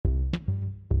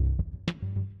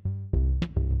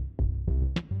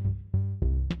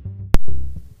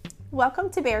Welcome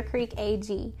to Bear Creek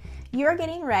AG. You are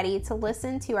getting ready to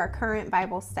listen to our current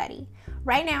Bible study.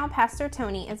 Right now, Pastor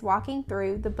Tony is walking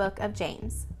through the book of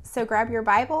James. So grab your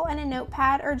Bible and a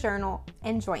notepad or journal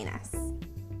and join us.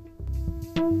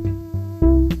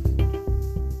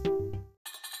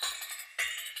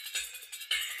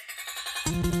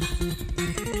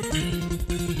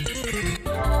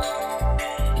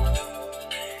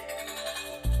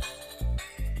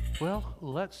 Well,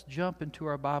 let's jump into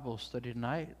our Bible study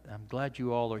tonight. I'm glad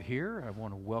you all are here. I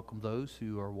want to welcome those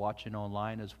who are watching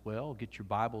online as well. Get your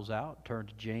Bibles out. Turn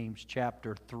to James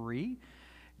chapter 3.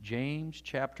 James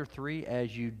chapter 3.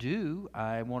 As you do,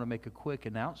 I want to make a quick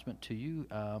announcement to you,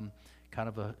 kind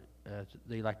of a,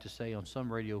 they like to say on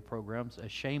some radio programs, a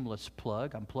shameless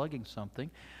plug. I'm plugging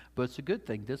something, but it's a good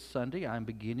thing. This Sunday, I'm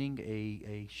beginning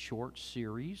a short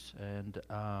series and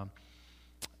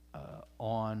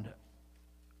on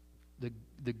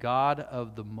the God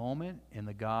of the moment and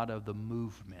the God of the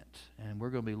movement. And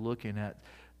we're going to be looking at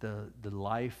the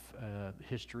life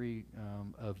history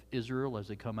of Israel as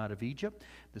they come out of Egypt.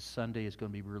 This Sunday is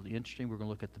going to be really interesting. We're going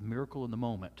to look at the miracle in the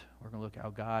moment. We're going to look at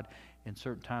how God, in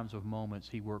certain times of moments,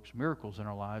 He works miracles in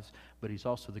our lives, but He's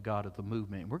also the God of the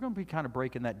movement. And we're going to be kind of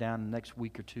breaking that down in the next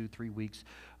week or two, 3 weeks.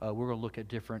 We're going to look at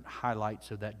different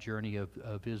highlights of that journey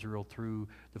of Israel through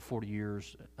the 40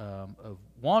 years of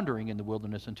wandering in the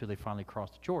wilderness until they finally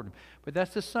crossed the Jordan. But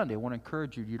that's this Sunday. I want to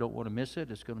encourage you. You don't want to miss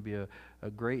it. It's going to be a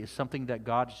great, it's something that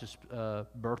God has just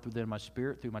birthed within my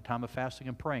spirit through my time of fasting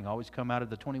and praying. I always come out of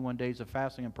the 21 days of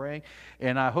fasting and praying,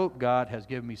 and I hope God has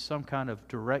given me some kind of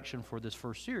direction for this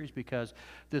first series, because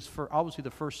obviously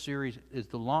the first series is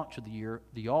the launch of the year,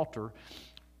 the altar,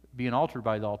 being altered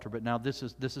by the altar, but now this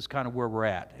is kind of where we're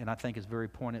at, and I think it's very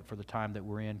poignant for the time that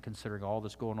we're in, considering all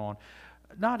this going on,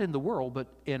 not in the world, but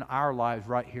in our lives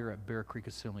right here at Bear Creek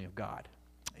Assembly of God.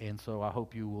 And so I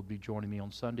hope you will be joining me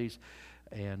on Sundays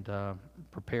and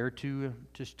prepared to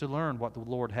learn what the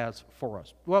Lord has for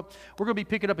us. Well, we're going to be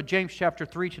picking up at James chapter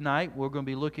 3 tonight. We're going to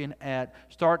be looking at,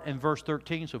 start in verse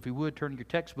 13, so if you would, turn to your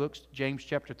textbooks, James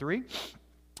chapter 3.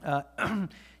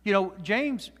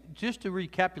 James, just to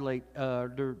recapitulate,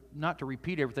 not to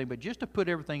repeat everything, but just to put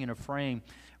everything in a frame,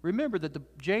 remember that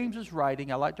James is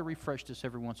writing, I like to refresh this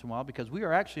every once in a while, because we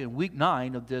are actually in week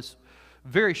 9 of this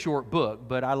very short book,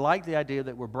 but I like the idea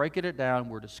that we're breaking it down,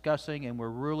 we're discussing, and we're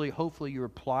really, hopefully you're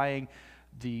applying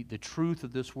the truth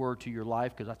of this word to your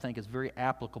life, because I think it's very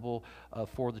applicable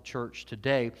for the church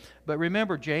today. But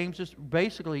remember, James is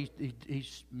basically,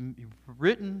 he's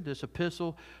written this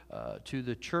epistle to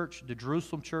the church, the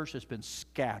Jerusalem church that's been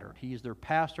scattered. He is their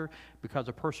pastor. Because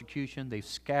of persecution, they've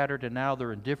scattered, and now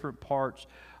they're in different parts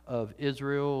of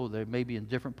Israel. They may be in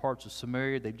different parts of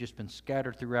Samaria. They've just been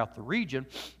scattered throughout the region.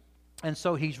 And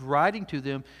so he's writing to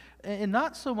them, and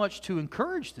not so much to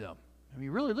encourage them. I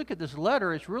mean, really look at this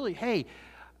letter. It's really, hey,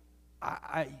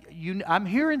 I'm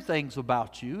hearing things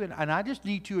about you, and I just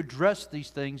need to address these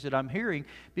things that I'm hearing,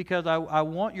 because I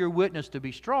want your witness to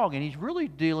be strong. And he's really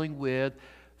dealing with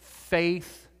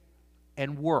faith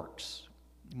and works.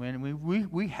 When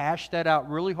we hashed that out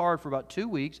really hard for about 2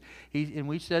 weeks, and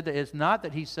we said that it's not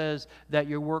that he says that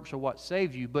your works are what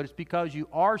saves you, but it's because you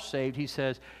are saved. He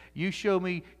says, you show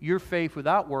me your faith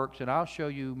without works, and I'll show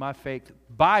you my faith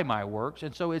by my works.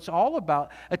 And so it's all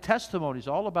about a testimony. It's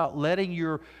all about letting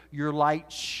your light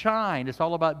shine. It's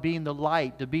all about being the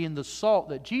light, to being the salt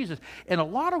that Jesus. And a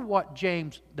lot of what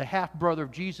James, the half-brother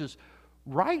of Jesus,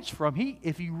 writes from,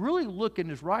 if you really look in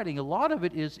his writing, a lot of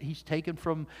it is he's taken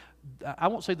from, I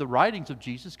won't say the writings of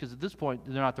Jesus, because at this point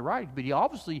they're not the writings, but he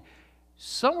obviously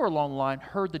somewhere along the line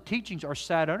heard the teachings or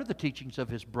sat under the teachings of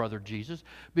his brother Jesus,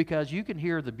 because you can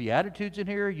hear the Beatitudes in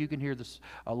here, you can hear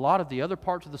a lot of the other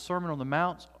parts of the Sermon on the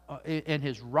Mount in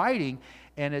his writing,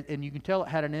 and you can tell it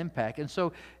had an impact. And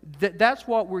so that's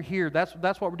what we're here. That's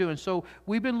what we're doing. So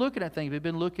we've been looking at things. We've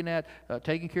been looking at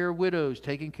taking care of widows,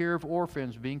 taking care of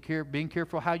orphans, being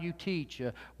careful how you teach,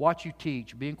 what you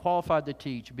teach, being qualified to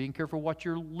teach, being careful what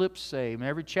your lips say. In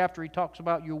every chapter he talks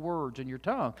about your words and your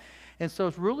tongue. And so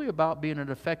it's really about being an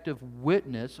effective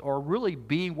witness, or really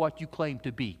being what you claim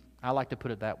to be. I like to put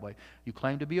it that way. You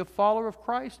claim to be a follower of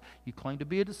Christ, you claim to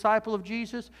be a disciple of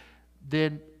Jesus,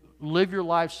 then live your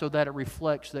life so that it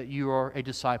reflects that you are a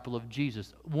disciple of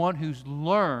Jesus, one who's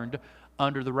learned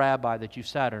under the rabbi that you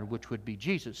sat under, which would be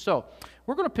Jesus. So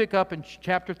we're going to pick up in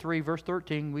chapter 3, verse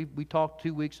 13. We talked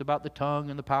 2 weeks about the tongue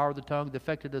and the power of the tongue, the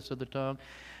effectiveness of the tongue.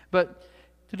 But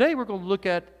today we're going to look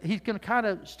at, he's going to kind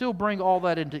of still bring all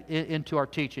that into our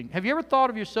teaching. Have you ever thought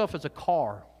of yourself as a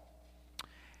car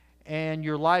and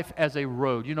your life as a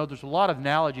road? You know, there's a lot of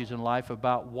analogies in life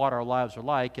about what our lives are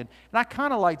like. And I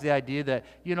kind of like the idea that,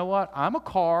 you know what, I'm a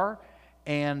car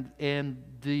and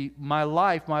my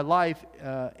life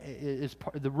is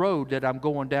the road that I'm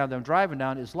going down, that I'm driving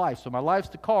down, is life. So my life's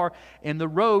the car, and the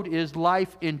road is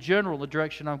life in general, the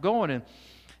direction I'm going in.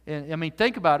 And I mean,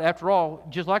 think about it. After all,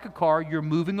 just like a car, you're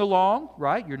moving along,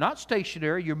 right? You're not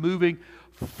stationary. You're moving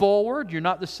forward. You're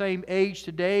not the same age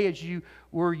today as you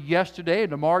were yesterday, and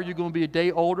tomorrow you're going to be a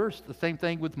day older. It's the same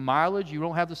thing with mileage. You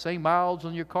don't have the same miles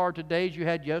on your car today as you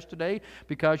had yesterday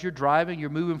because you're driving,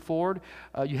 you're moving forward.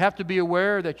 You have to be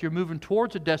aware that you're moving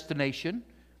towards a destination.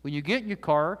 When you get in your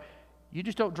car, you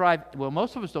just don't drive. Well,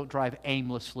 most of us don't drive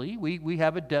aimlessly. We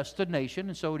have a destination,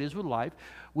 and so it is with life.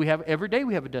 Every day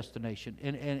we have a destination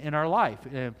in our life.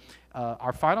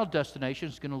 Our final destination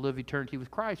is going to live eternity with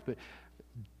Christ, but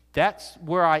that's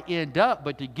where I end up.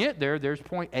 But to get there, there's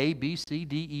point A, B, C,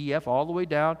 D, E, F, all the way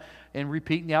down, and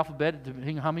repeating the alphabet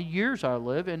depending on how many years I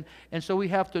live. And so we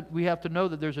have to know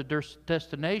that there's a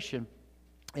destination,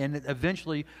 and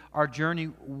eventually our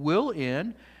journey will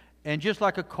end. And just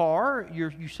like a car,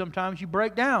 sometimes you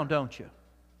break down, don't you?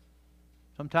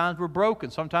 Sometimes we're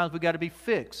broken. Sometimes we got to be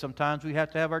fixed. Sometimes we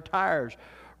have to have our tires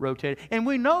rotated. And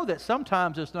we know that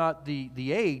sometimes it's not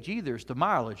the age either; it's the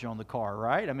mileage on the car,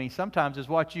 right? I mean, sometimes it's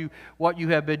what you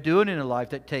have been doing in life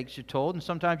that takes your toll, and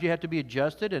sometimes you have to be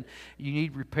adjusted, and you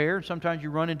need repair. And sometimes you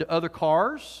run into other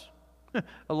cars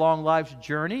along life's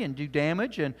journey and do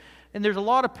damage. And there's a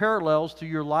lot of parallels to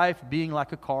your life being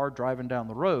like a car driving down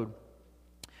the road.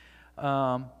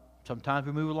 Sometimes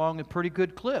we move along in pretty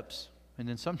good clips, and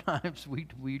then sometimes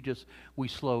we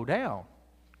slow down.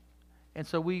 And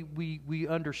so we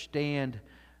understand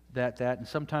that, and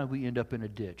sometimes we end up in a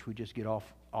ditch. We just get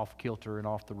off kilter and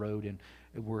off the road, and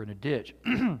we're in a ditch.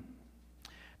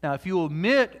 Now, if you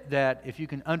admit that, if you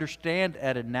can understand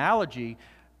that analogy,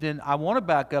 then I want to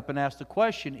back up and ask the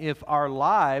question: if our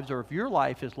lives, or if your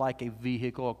life is like a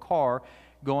vehicle, a car,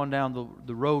 going down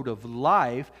the road of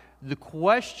life, the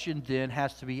question then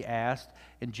has to be asked,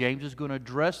 and James is going to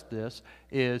address this,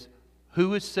 is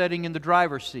who is sitting in the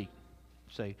driver's seat?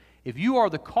 Say, if you are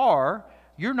the car,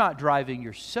 you're not driving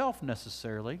yourself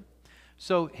necessarily.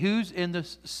 So who's in the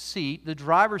seat, the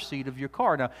driver's seat of your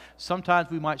car? Now, sometimes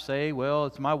we might say, well,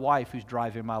 it's my wife who's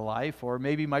driving my life, or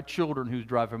maybe my children who's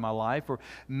driving my life, or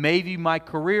maybe my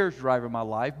career's driving my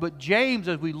life. But James,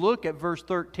 as we look at verse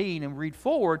 13 and read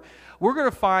forward, we're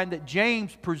going to find that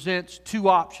James presents two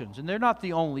options. And they're not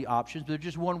the only options. They're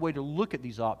just one way to look at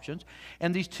these options.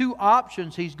 And these two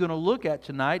options he's going to look at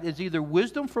tonight is either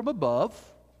wisdom from above,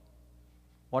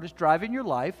 what is driving your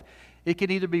life. It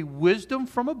can either be wisdom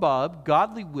from above,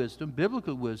 godly wisdom,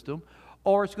 biblical wisdom,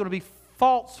 or it's going to be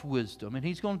false wisdom. And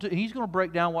he's going to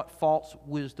break down what false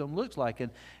wisdom looks like.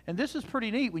 And this is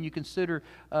pretty neat when you consider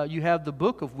you have the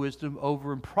book of wisdom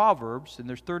over in Proverbs, and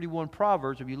there's 31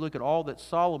 Proverbs. If you look at all that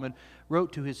Solomon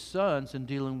wrote to his sons in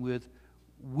dealing with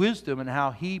wisdom and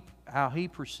how he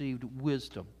perceived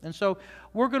wisdom. And so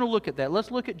we're going to look at that. Let's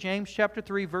look at James chapter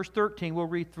 3, verse 13. We'll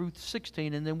read through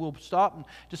 16, and then we'll stop and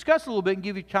discuss a little bit and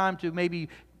give you time to maybe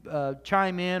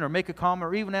chime in or make a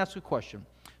comment or even ask a question.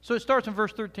 So it starts in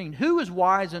verse 13. Who is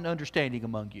wise and understanding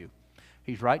among you?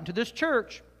 He's writing to this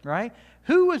church, right?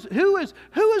 Who is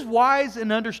wise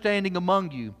and understanding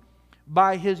among you?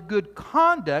 By his good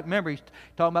conduct. Remember, he's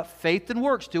talking about faith and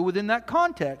works, still within that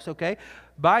context, okay?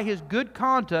 By his good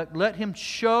conduct, let him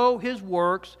show his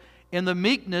works in the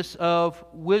meekness of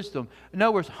wisdom. In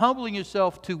other words, humbling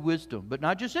yourself to wisdom, but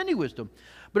not just any wisdom.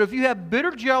 But if you have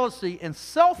bitter jealousy and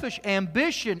selfish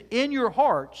ambition in your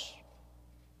hearts,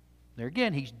 there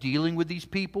again, he's dealing with these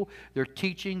people. They're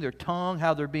teaching their tongue,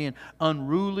 how they're being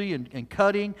unruly and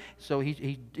cutting. So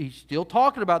he's still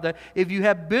talking about that. If you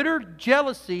have bitter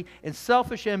jealousy and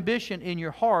selfish ambition in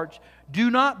your hearts, do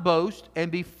not boast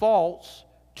and be false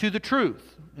to the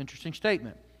truth. Interesting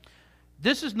statement.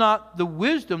 This is not the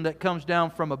wisdom that comes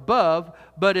down from above,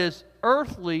 but is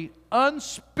earthly,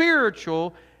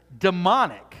 unspiritual,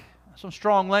 demonic. Some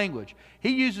strong language.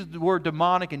 He uses the word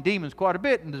demonic and demons quite a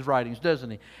bit in his writings,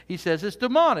 doesn't he? He says it's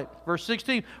demonic. Verse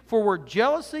 16, for where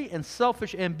jealousy and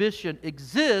selfish ambition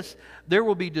exist, there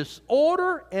will be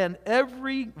disorder and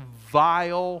every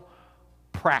vile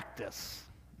practice.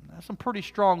 That's some pretty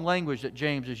strong language that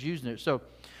James is using there. So,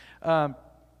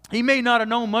 he may not have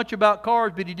known much about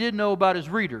cars, but he did know about his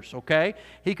readers, okay?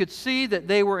 He could see that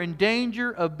they were in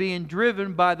danger of being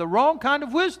driven by the wrong kind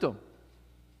of wisdom.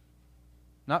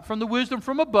 Not from the wisdom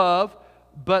from above,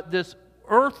 but this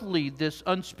earthly, this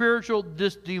unspiritual,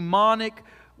 this demonic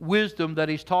wisdom that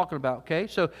he's talking about, okay?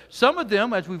 So some of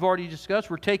them, as we've already discussed,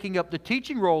 were taking up the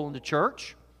teaching role in the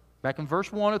church. back in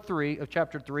verse 1 of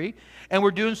chapter 3, and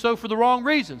we're doing so for the wrong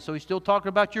reasons. So he's still talking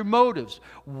about your motives.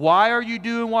 Why are you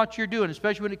doing what you're doing,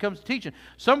 especially when it comes to teaching?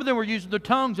 Some of them were using their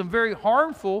tongues in very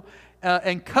harmful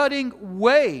and cutting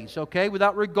ways, okay,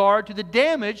 without regard to the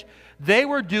damage they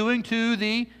were doing to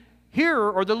the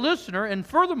hearer or the listener. And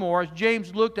furthermore, as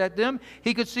James looked at them,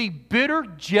 he could see bitter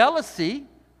jealousy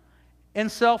and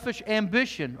selfish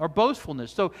ambition or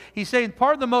boastfulness. So he's saying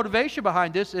part of the motivation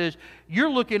behind this is you're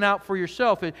looking out for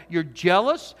yourself. You're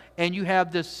jealous and you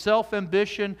have this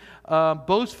self-ambition,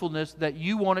 boastfulness that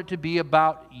you want it to be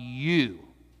about you.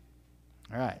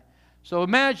 All right. So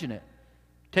imagine it.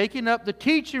 Taking up the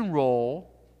teaching role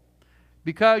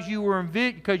because they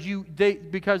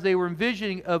were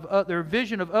envisioning of their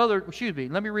vision of other. Excuse me.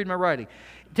 Let me read my writing.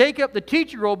 Take up the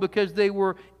teaching role because they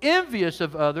were envious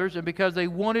of others and because they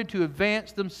wanted to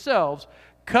advance themselves,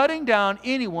 cutting down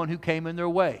anyone who came in their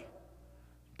way.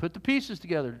 Put the pieces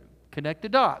together. Connect the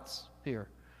dots here.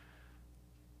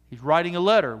 He's writing a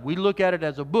letter. We look at it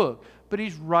as a book, but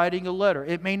he's writing a letter.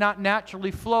 It may not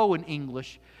naturally flow in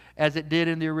English as it did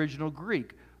in the original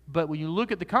Greek. But when you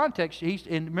look at the context,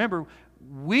 and remember,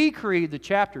 we created the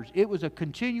chapters. It was a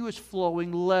continuous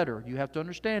flowing letter. You have to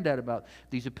understand that about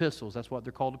these epistles. That's what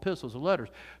they're called, epistles, or letters.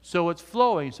 So it's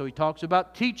flowing. So he talks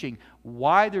about teaching,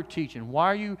 why they're teaching, why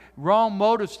are you wrong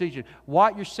motives teaching,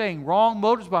 what you're saying, wrong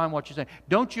motives behind what you're saying.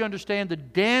 Don't you understand the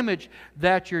damage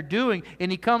that you're doing? And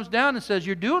he comes down and says,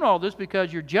 you're doing all this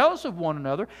because you're jealous of one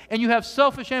another and you have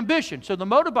selfish ambition. So the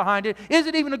motive behind it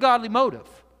isn't even a godly motive.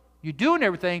 You're doing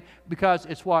everything because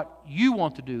it's what you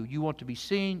want to do. You want to be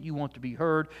seen. You want to be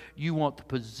heard. You want the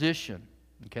position.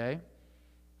 Okay?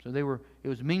 So it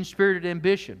was mean-spirited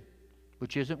ambition,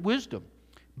 which isn't wisdom.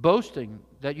 Boasting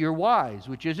that you're wise,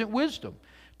 which isn't wisdom.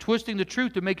 Twisting the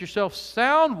truth to make yourself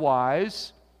sound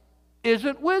wise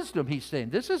isn't wisdom, he's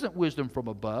saying. This isn't wisdom from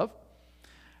above.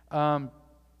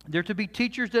 They're to be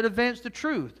teachers that advance the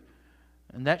truth.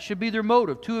 And that should be their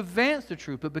motive, to advance the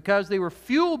truth. But because they were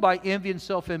fueled by envy and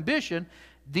self-ambition,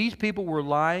 these people were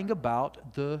lying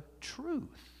about the truth.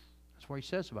 That's what he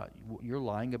says about you. You're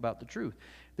lying about the truth.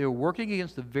 They were working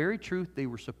against the very truth they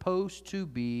were supposed to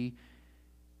be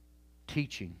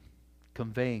teaching,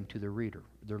 conveying to their reader,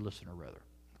 their listener rather.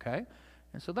 Okay?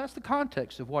 And so that's the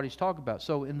context of what he's talking about.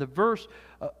 So in the verse,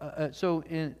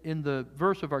 in the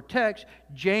verse of our text,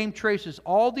 James traces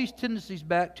all these tendencies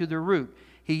back to their root.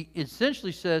 He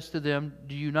essentially says to them,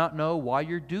 do you not know why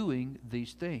you're doing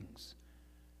these things?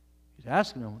 He's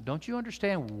asking them, don't you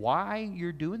understand why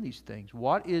you're doing these things?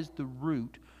 What is the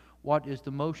root? What is the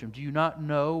motion? Do you not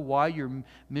know why you're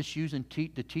misusing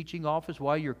the teaching office?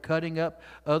 Why you're cutting up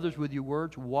others with your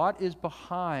words? What is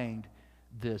behind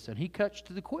this? And he cuts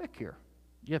to the quick here.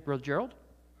 Yeah, Brother Gerald?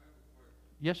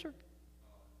 Yes, sir?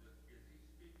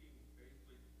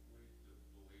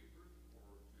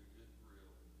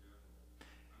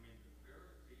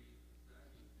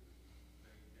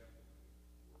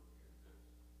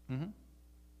 Mm-hmm.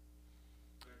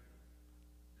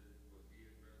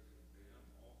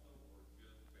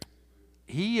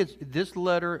 This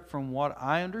letter, from what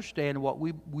I understand, what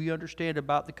we understand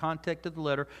about the context of the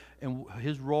letter and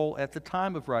his role at the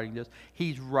time of writing this,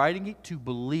 he's writing it to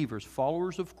believers,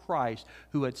 followers of Christ,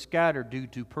 who had scattered due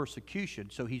to persecution.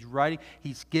 So he's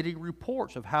getting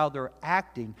reports of how they're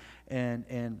acting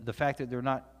and the fact that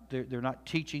they're not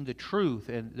teaching the truth,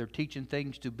 and they're teaching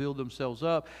things to build themselves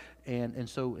up, and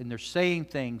they're saying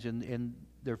things and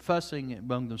they're fussing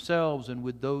among themselves and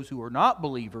with those who are not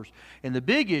believers. And the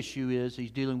big issue he's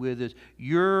dealing with is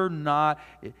you're not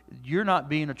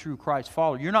being a true Christ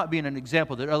follower. You're not being an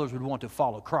example that others would want to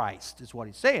follow Christ, is what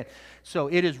he's saying. So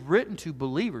it is written to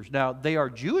believers. Now, they are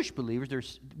Jewish believers. They're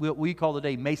what we call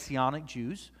today Messianic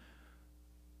Jews.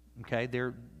 Okay,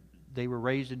 they were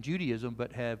raised in Judaism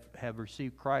but have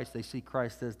received Christ. They see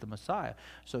Christ as the Messiah.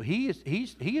 So he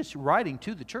is writing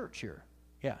to the church here.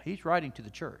 Yeah, he's writing to the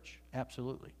church.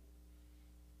 Absolutely.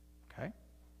 Okay?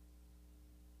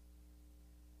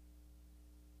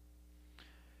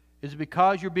 Is it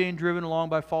because you're being driven along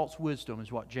by false wisdom,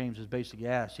 is what James is basically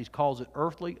asked. He calls it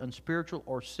earthly, unspiritual,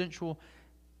 or sensual,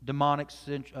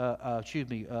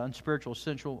 unspiritual,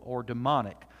 sensual, or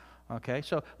demonic. Okay,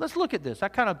 so let's look at this. I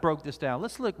kind of broke this down.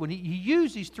 Let's look. When he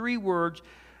used these three words,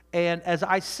 and as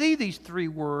I see these three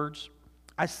words,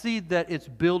 I see that it's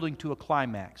building to a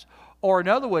climax. Or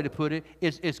another way to put it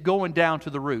is it's going down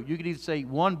to the root. You can either say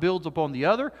one builds upon the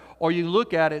other, or you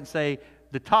look at it and say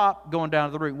the top going down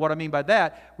to the root. What I mean by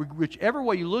that, whichever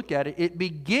way you look at it, it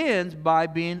begins by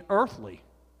being earthly.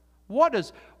 What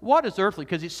is earthly?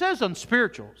 Because it says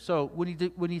unspiritual. So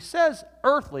when he says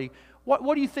earthly,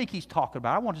 what do you think he's talking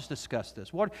about? I want us to discuss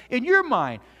this. What in your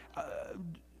mind?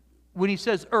 when he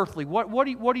says earthly, what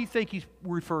do you think he's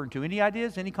referring to? Any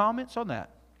ideas? Any comments on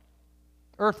that?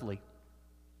 Earthly.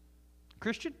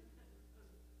 Christian?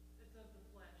 It's of the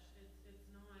flesh. It's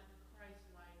not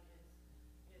Christ-like.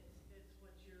 It's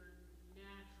what your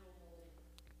natural.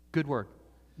 Good word.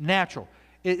 Natural.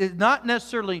 It's not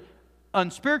necessarily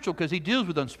unspiritual, because he deals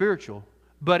with unspiritual,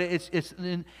 but it's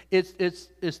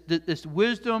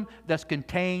wisdom that's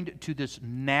contained to this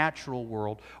natural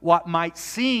world, what might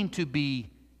seem to be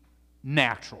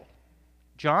natural.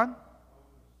 John?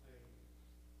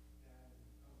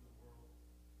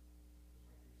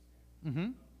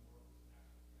 Mm-hmm.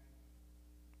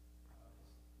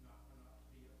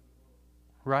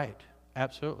 Right.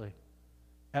 Absolutely.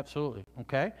 Absolutely.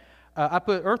 Okay. I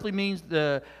put earthly means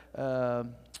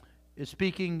is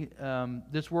speaking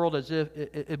this world as if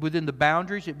within the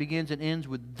boundaries. It begins and ends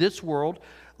with this world,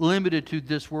 limited to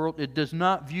this world. It does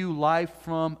not view life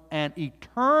from an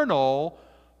eternal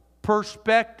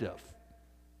perspective.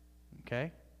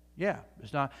 Okay? Yeah,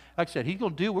 it's not, like I said, we're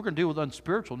going to deal with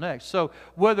unspiritual next. So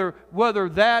whether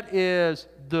that is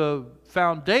the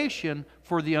foundation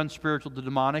for the unspiritual, the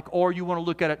demonic, or you want to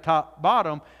look at it top,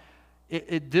 bottom,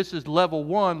 this is level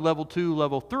 1, level 2,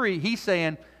 level 3. He's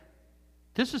saying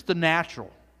this is the natural,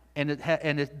 and it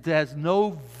has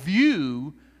no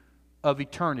view of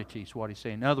eternity, is what he's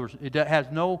saying. In other words, it has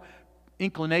no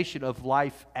inclination of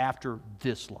life after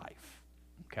this life.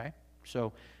 Okay?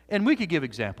 So, and we could give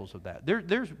examples of that.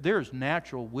 There's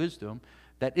natural wisdom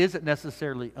that isn't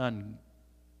necessarily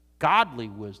ungodly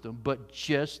wisdom, but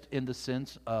just in the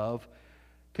sense of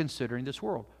considering this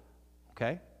world.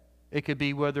 Okay? It could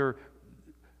be whether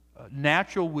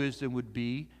natural wisdom would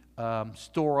be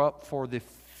store up for the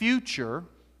future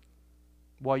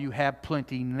while you have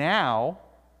plenty now,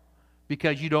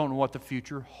 because you don't know what the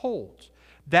future holds.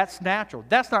 That's natural.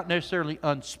 That's not necessarily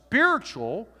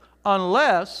unspiritual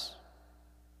unless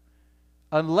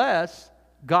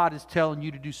God is telling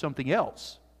you to do something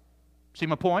else. See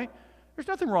my point? There's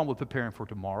nothing wrong with preparing for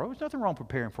tomorrow. There's nothing wrong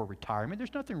preparing for retirement.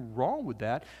 There's nothing wrong with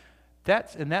that.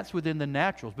 That's within the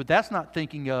naturals. But that's not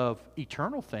thinking of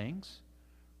eternal things.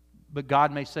 But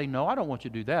God may say, no, I don't want you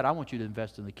to do that. I want you to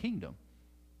invest in the kingdom.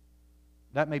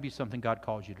 That may be something God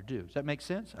calls you to do. Does that make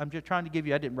sense? I'm just trying to give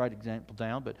you, I didn't write an example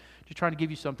down, but just trying to give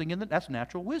you something that's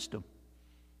natural wisdom.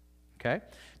 Okay?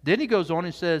 Then he goes on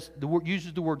and says,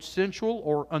 uses the word sensual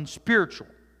or unspiritual.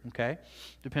 Okay?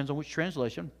 Depends on which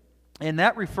translation. And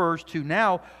that refers to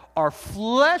now our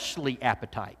fleshly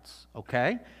appetites.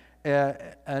 Okay?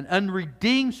 An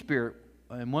unredeemed spirit.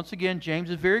 And once again, James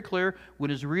is very clear. When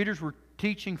his readers were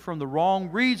teaching from the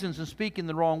wrong reasons and speaking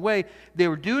the wrong way, they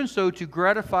were doing so to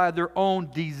gratify their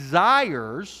own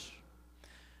desires.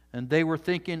 And they were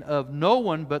thinking of no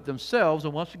one but themselves.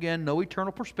 And once again, no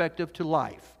eternal perspective to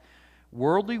life.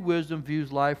 Worldly wisdom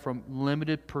views life from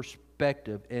limited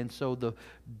perspective, and so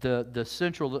the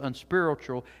central, the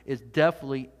unspiritual, is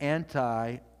definitely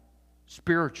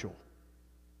anti-spiritual.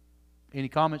 Any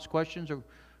comments, questions, or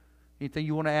anything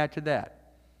you want to add to that?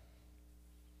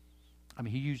 I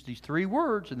mean, he used these 3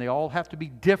 words, and they all have to be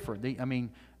different. They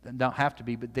don't have to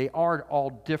be, but they are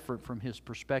all different from his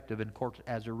perspective, and of course,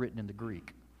 as they're written in the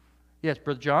Greek. Yes,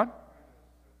 Brother John?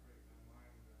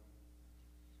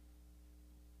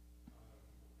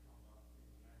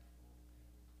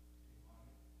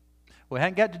 We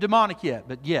haven't got to demonic yet,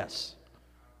 but yes.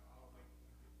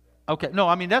 Okay, no,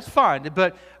 I mean, that's fine.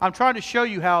 But I'm trying to show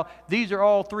you how these are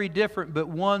all 3 different, but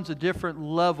one's a different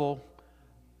level,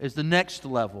 is the next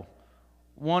level.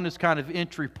 One is kind of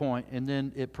entry point, and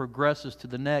then it progresses to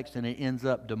the next, and it ends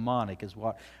up demonic, is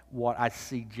what I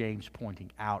see James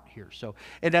pointing out here. So,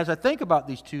 and as I think about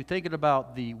these two, thinking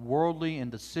about the worldly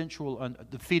and the sensual,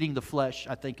 the feeding the flesh,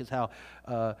 I think is how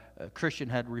Christian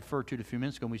had referred to it a few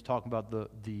minutes ago when he was talking about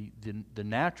the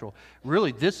natural.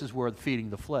 Really, this is where the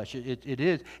feeding the flesh.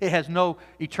 It has no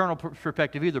eternal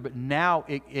perspective either, but now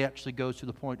it actually goes to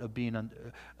the point of being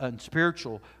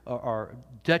unspiritual or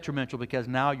detrimental, because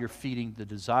now you're feeding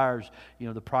the desires,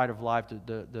 the pride of life,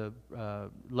 the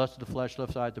lust of the flesh,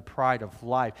 left side, the pride of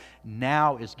life.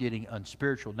 Now it's getting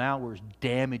unspiritual. Now we're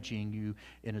damaging you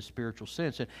in a spiritual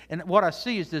sense. And what I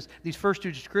see is these first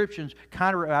 2 descriptions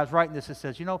kind of, I was writing this, it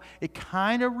says, it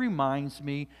kind of reminds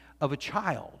me of a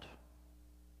child.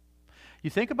 You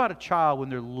think about a child when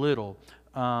they're little,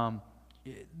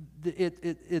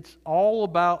 it's all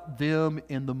about them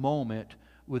in the moment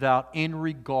without any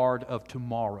regard of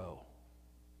tomorrow.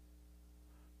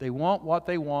 They want what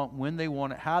they want, when they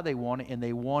want it, how they want it, and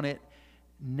they want it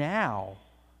now.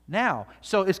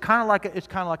 So it's kind of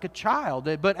like a child.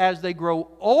 But as they grow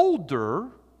older,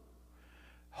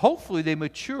 hopefully they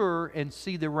mature and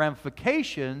see the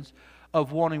ramifications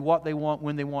of wanting what they want,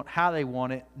 when they want, how they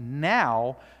want it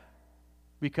now,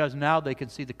 because now they can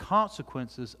see the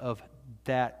consequences of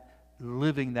that,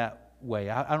 living that way.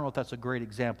 I don't know if that's a great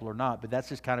example or not, but that's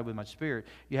just kind of with my spirit.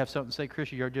 You have something to say,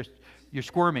 Christian? You're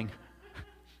squirming. It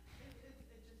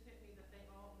just hit me that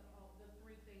all the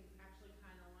three things actually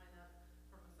kind of line up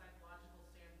from a psychological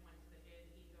standpoint to the id,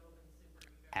 ego, and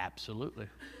superego. Absolutely.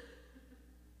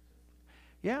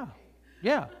 Yeah.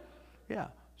 Yeah. Yeah.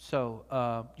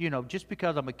 So, just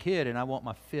because I'm a kid and I want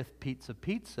my fifth pizza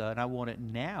and I want it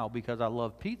now because I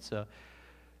love pizza,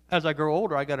 as I grow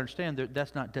older, I got to understand that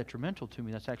that's not detrimental to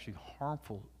me. That's actually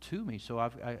harmful to me. So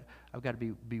I've got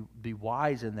to be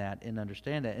wise in that and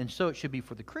understand that. And so it should be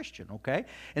for the Christian, okay?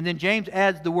 And then James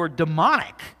adds the word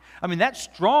demonic. I mean, that's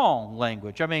strong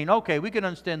language. I mean, okay, we can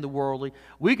understand the worldly.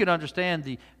 We can understand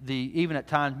the even at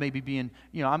times maybe being,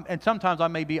 and sometimes I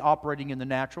may be operating in the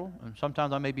natural, and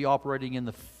sometimes I may be operating in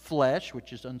the flesh,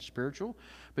 which is unspiritual.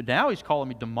 But now he's calling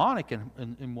me demonic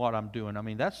in what I'm doing. I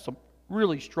mean, that's some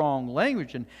really strong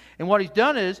language. And what he's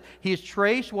done is he has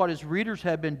traced what his readers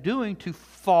have been doing to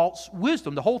false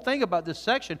wisdom. The whole thing about this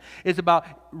section is about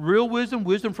real wisdom,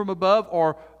 wisdom from above,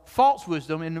 or false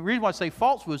wisdom. And the reason why I say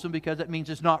false wisdom, because that means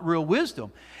it's not real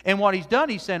wisdom. And what he's done,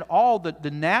 he's said all the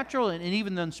natural and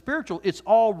even the unspiritual, it's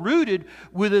all rooted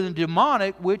within the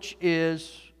demonic, which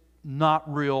is not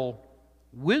real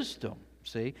wisdom.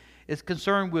 See? It's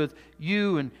concerned with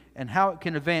you and how it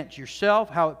can advance yourself,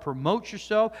 how it promotes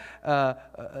yourself,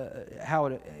 how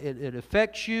it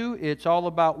affects you. It's all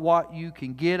about what you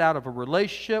can get out of a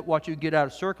relationship, what you can get out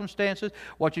of circumstances,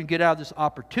 what you can get out of this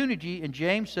opportunity. And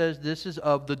James says this is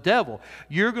of the devil.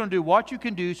 You're going to do what you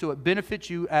can do so it benefits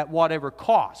you at whatever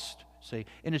cost. See?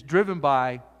 And it's driven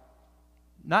by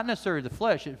not necessarily the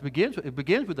flesh. It begins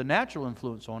with the natural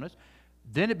influence on us.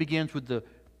 Then it begins with the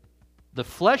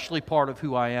fleshly part of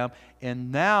who I am,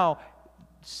 and now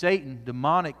Satan,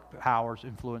 demonic powers,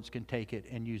 influence can take it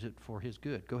and use it for his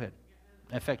good. Go ahead.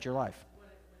 Affect your life.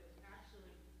 What it actually,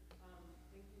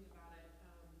 thinking about it,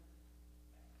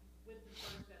 with the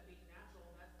first step being natural,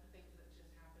 that's the things that just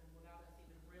happen without us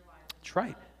even realizing. That's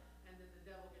right. And then the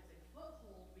devil gets a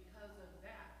foothold because of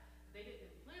that. They didn't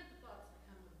implant the thoughts to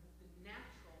become the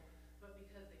natural, but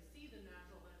because they see the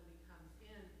natural, then it comes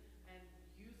in and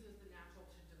uses the natural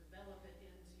to develop it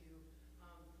into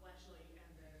fleshly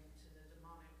and then to the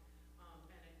demonic.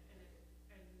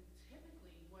 And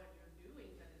typically what you're doing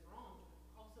that is wrong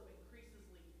also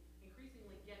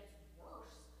increasingly gets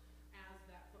worse as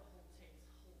that foothold takes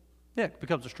hold. Yeah, it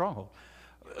becomes a stronghold.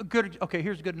 Okay,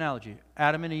 here's a good analogy.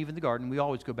 Adam and Eve in the garden, we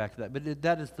always go back to that. But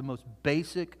that is the most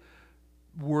basic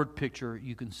word picture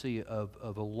you can see of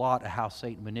a lot of how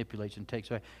Satan manipulates and takes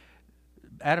away.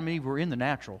 Adam and Eve were in the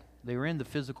natural. They were in the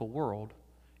physical world.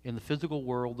 In the physical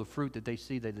world, the fruit that they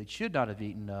see that they should not have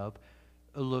eaten of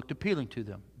looked appealing to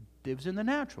them. It was in the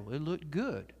natural. It looked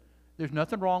good. There's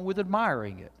nothing wrong with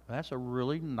admiring it. That's a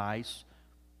really nice,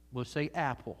 we'll say,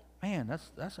 apple. Man,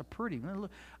 that's a pretty. Man,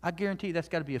 look, I guarantee you that's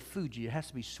got to be a Fuji. It has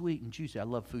to be sweet and juicy. I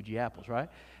love Fuji apples, right?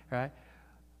 Right.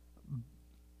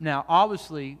 Now,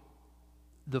 obviously,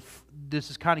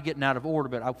 this is kind of getting out of order,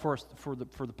 but first, for the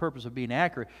purpose of being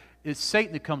accurate, it's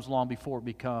Satan that comes along before it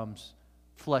becomes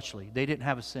fleshly. They didn't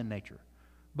have a sin nature.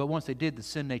 But once they did, the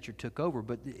sin nature took over.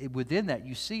 But within that,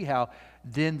 you see how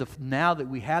then now that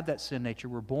we have that sin nature,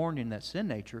 we're born in that sin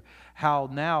nature, how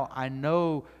now I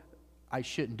know I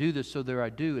shouldn't do this, so there I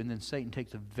do, and then Satan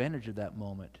takes advantage of that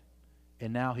moment.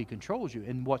 And now he controls you.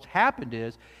 And what's happened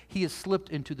is he has slipped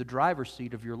into the driver's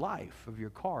seat of your life, of your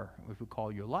car, which we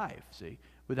call your life, see,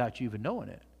 without you even knowing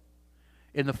it,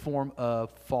 in the form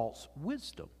of false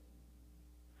wisdom.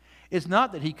 It's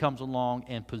not that he comes along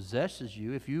and possesses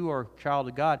you. If you are a child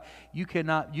of God, you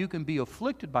can be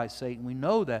afflicted by Satan. We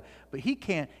know that. But he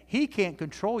can't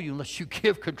control you unless you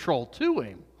give control to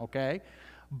him, okay?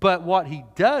 But what he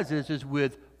does is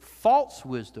with false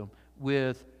wisdom,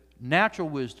 with natural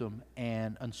wisdom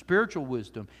and unspiritual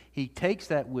wisdom, he takes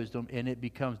that wisdom and it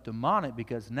becomes demonic,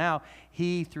 because now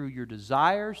he, through your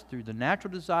desires, through the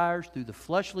natural desires, through the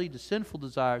fleshly, the sinful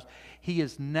desires, he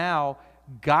is now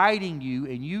guiding you,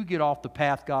 and you get off the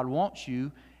path God wants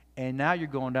you, and now you're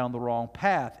going down the wrong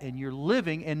path, and you're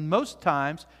living, and most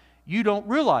times you don't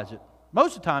realize it.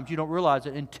 Most of the times you don't realize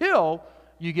it until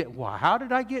you get, well, how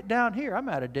did I get down here? I'm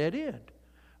at a dead end.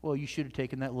 Well, you should have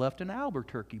taken that left in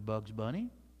Albuquerque, Bugs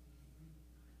Bunny.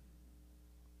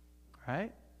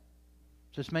 Right?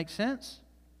 Does this make sense?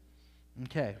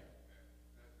 Okay.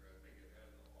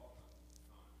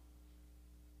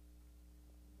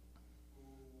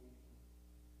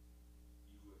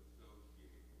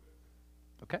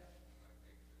 Okay.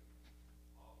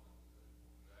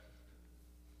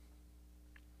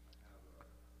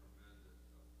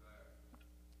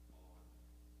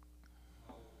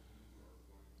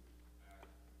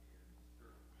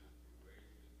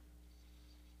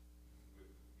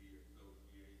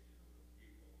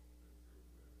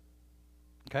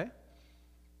 Okay?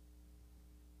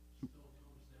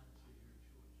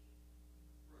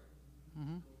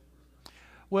 Mm-hmm.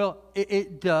 Well,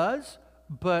 it does,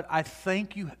 but I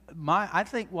think I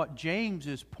think what James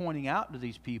is pointing out to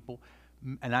these people,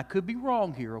 and I could be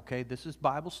wrong here, okay? This is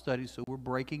Bible study, so we're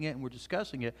breaking it and we're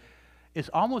discussing it. It's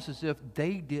almost as if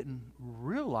they didn't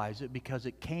realize it because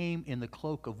it came in the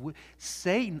cloak of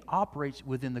Satan operates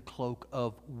within the cloak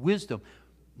of wisdom.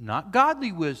 Not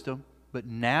godly wisdom, but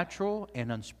natural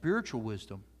and unspiritual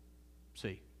wisdom.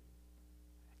 See?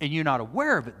 And you're not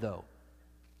aware of it, though.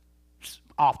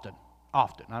 Often.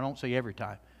 I don't say every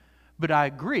time. But I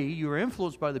agree, you're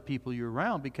influenced by the people you're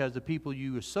around because the people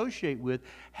you associate with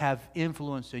have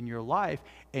influence in your life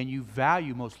and you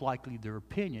value most likely their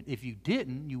opinion. If you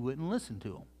didn't, you wouldn't listen to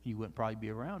them. You wouldn't probably be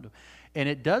around them. And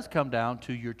it does come down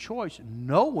to your choice,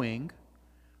 knowing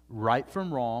right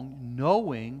from wrong,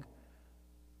 knowing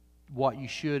what you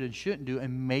should and shouldn't do,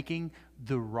 and making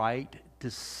the right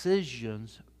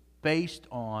decisions based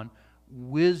on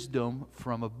wisdom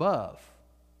from above.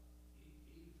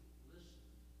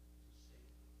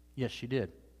 Yes, she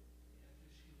did.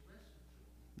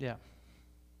 Yeah.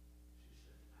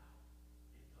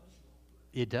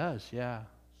 It does, yeah.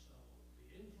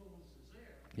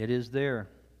 It is there.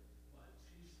 But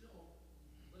she still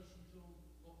listened to him,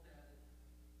 looked at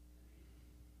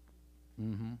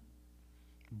it. Mm-hmm.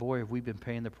 Boy, have we been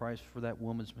paying the price for that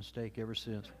woman's mistake ever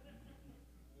since.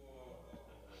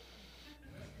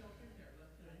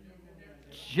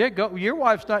 Yeah, go. Your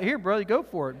wife's not here, brother. Go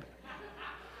for it.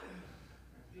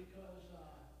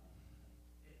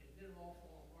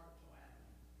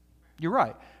 You're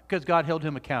right, because God held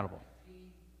him accountable.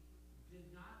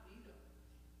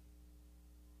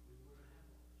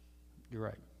 You're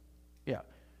right. Yeah,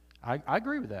 I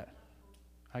agree with that.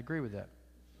 I agree with that.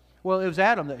 Well, it was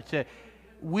Adam that said,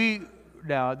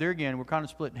 now, there again, we're kind of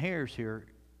splitting hairs here.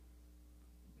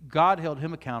 God held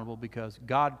him accountable because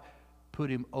God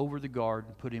put him over the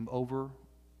garden, put him over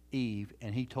Eve,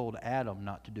 and he told Adam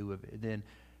not to do it. And then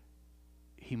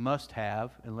he must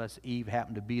have, unless Eve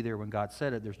happened to be there when God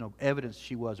said it. There's no evidence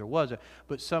she was or wasn't,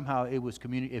 but somehow it was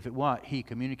communicated. If it wasn't, he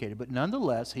communicated. But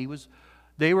nonetheless,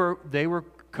 they were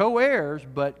co-heirs,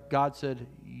 but God said,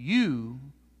 "You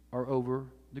are over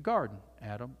the garden,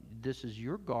 Adam. This is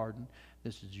your garden.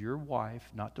 This is your wife,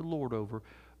 not to lord over,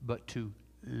 but to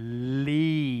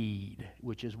lead,"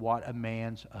 which is what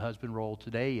a husband role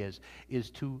today is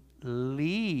to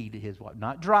lead his wife,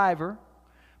 not driver,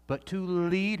 but to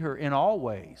lead her in all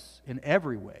ways, in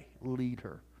every way, lead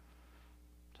her.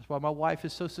 That's why my wife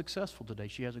is so successful today.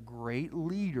 She has a great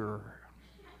leader.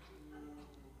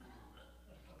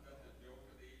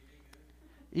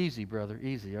 Easy, brother,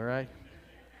 easy, all right?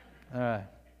 All right.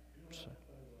 So,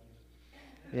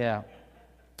 yeah.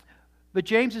 But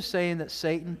James is saying that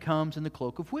Satan comes in the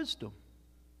cloak of wisdom.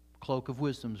 Cloak of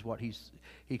wisdom is what he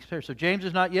compares. So James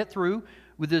is not yet through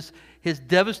with his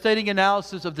devastating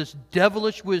analysis of this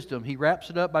devilish wisdom. He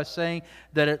wraps it up by saying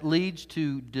that it leads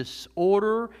to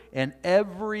disorder and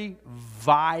every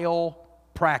vile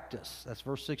practice. That's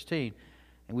verse 16.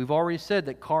 And we've already said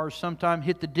that cars sometimes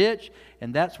hit the ditch,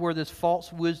 and that's where this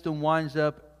false wisdom winds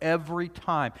up every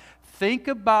time. Think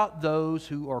about those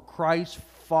who are Christ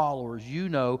followers,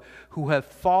 who have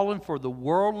fallen for the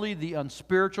worldly, the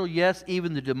unspiritual, yes,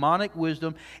 even the demonic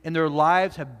wisdom, and their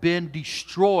lives have been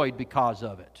destroyed because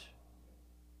of it.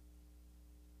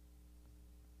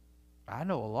 I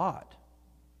know a lot.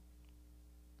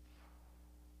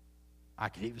 I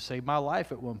could even say my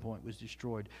life at one point was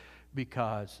destroyed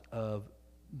because of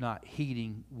not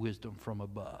heeding wisdom from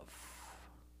above.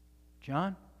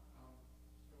 John?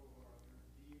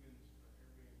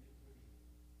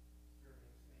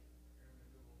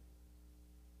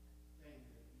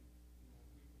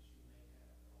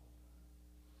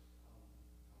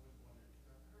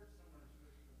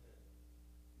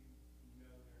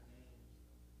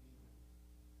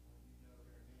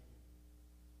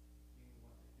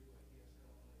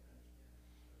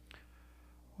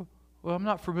 Well, I'm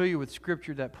not familiar with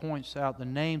Scripture that points out the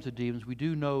names of demons. We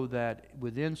do know that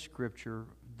within Scripture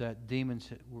that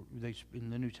demons, in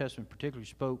the New Testament particularly,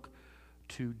 spoke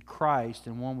to Christ,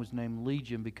 and one was named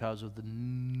Legion because of the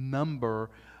number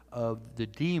of the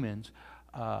demons.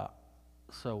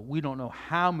 So we don't know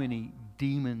how many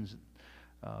demons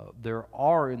there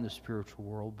are in the spiritual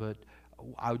world, but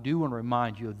I do want to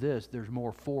remind you of this. There's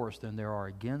more for us than there are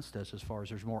against us, as far as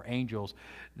there's more angels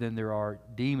than there are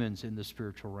demons in the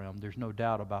spiritual realm. There's no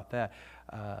doubt about that.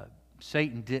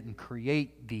 Satan didn't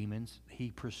create demons.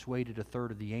 He persuaded a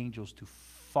third of the angels to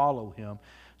follow him.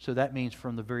 So that means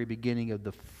from the very beginning of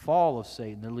the fall of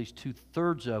Satan, at least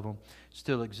 2/3 of them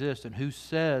still exist. And who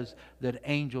says that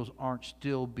angels aren't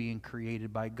still being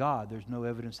created by God? There's no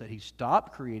evidence that he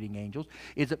stopped creating angels.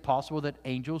 Is it possible that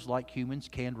angels, like humans,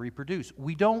 can reproduce?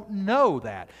 We don't know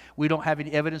that. We don't have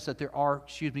any evidence that there are,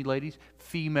 ladies,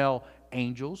 female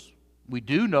angels. We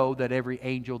do know that every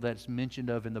angel that's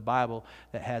mentioned of in the Bible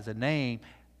that has a name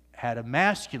had a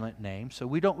masculine name. So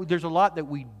there's a lot that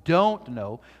we don't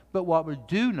know, but what we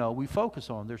do know, we focus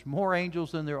on. There's more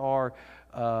angels than there are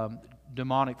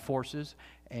demonic forces,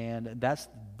 and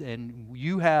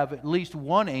you have at least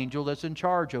one angel that's in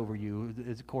charge over you,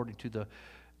 according to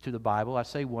the Bible. I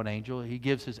say one angel. He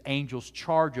gives his angels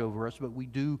charge over us, but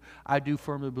I do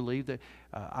firmly believe that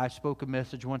I spoke a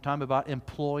message one time about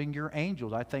employing your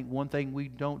angels. I think one thing we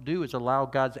don't do is allow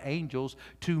God's angels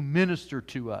to minister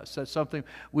to us. That's something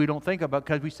we don't think about,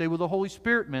 because we say, well, the Holy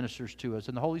Spirit ministers to us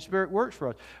and the Holy Spirit works for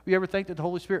us. We ever think that the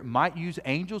Holy Spirit might use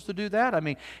angels to do that? I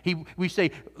mean, we say,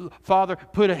 Father,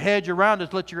 put a hedge around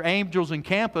us, let your angels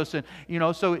encamp us, and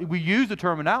so we use the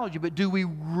terminology, but do we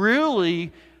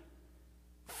really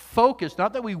focus,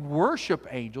 not that we worship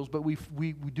angels, but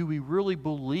do we really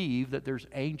believe that there's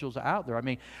angels out there? I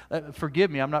mean, forgive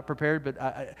me, I'm not prepared,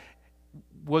 but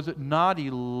was it not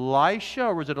Elisha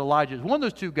or was it Elijah? It was one of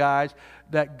those two guys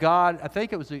that God, I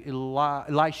think it was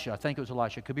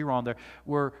Elisha, could be wrong there,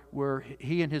 where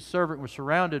he and his servant were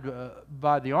surrounded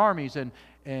by the armies,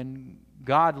 and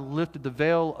God lifted the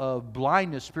veil of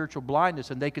blindness, spiritual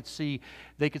blindness, and they could see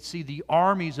the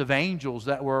armies of angels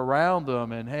that were around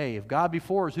them. And hey, if God be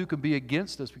for us, who can be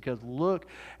against us? Because look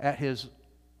at his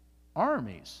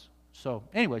armies. So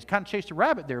anyways, kind of chased a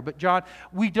rabbit there. But John,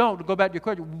 we don't, to go back to your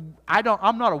question,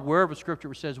 I'm not aware of a scripture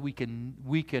that says we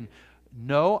can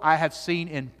know. I have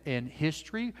seen in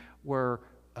history where,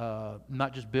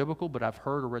 not just biblical, but I've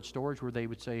heard or read stories where they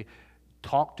would say,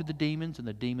 talk to the demons, and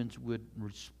the demons would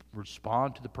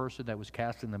respond to the person that was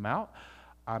casting them out.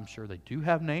 I'm sure they do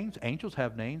have names. Angels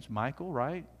have names. Michael,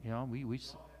 right? They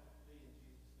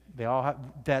all have.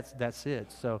 That's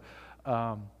it. So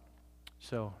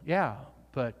yeah.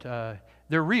 But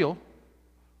they're real.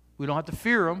 We don't have to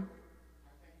fear them.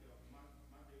 I think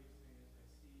my biggest thing is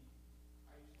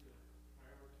I used to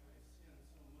prioritize sin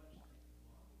so much.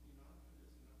 I'm doing this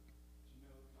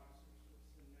enough. Gossip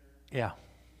slips in there. Yeah.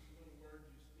 These little words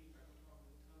you speak at the top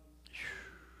of the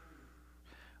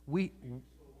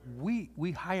tongue.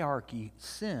 We hierarchy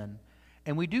sin,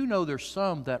 and we do know there's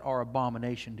some that are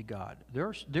abomination to God.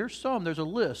 There's some. There's a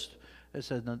list that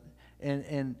says,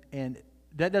 and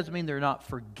that doesn't mean they're not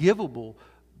forgivable,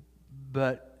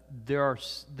 but you're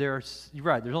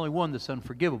right. There's only one that's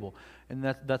unforgivable, and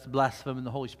that's blaspheming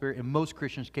the Holy Spirit. And most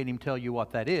Christians can't even tell you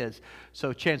what that is.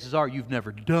 So chances are you've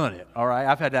never done it. All right,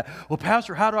 I've had that. Well,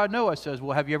 Pastor, how do I know? I says,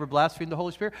 well, have you ever blasphemed the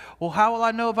Holy Spirit? Well, how will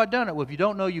I know if I've done it? Well, if you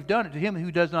don't know you've done it, to him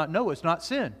who does not know, it's not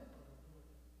sin.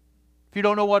 If you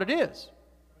don't know what it is,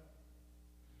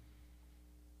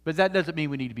 but that doesn't mean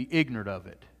we need to be ignorant of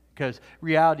it. Because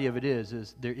reality of it is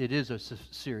it is a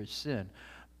serious sin.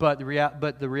 But the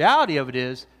reality of it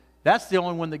is, that's the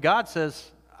only one that God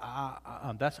says,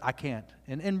 I can't.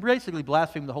 And basically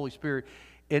blaspheme the Holy Spirit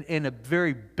in a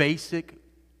very basic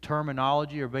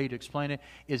terminology or way to explain it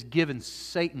is giving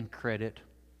Satan credit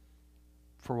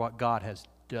for what God has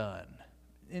done.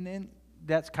 And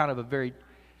that's kind of a very...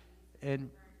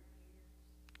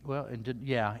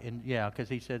 because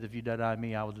he said, if you deny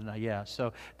me, I will deny. Yeah,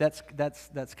 so that's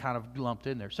kind of lumped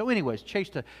in there. So anyways,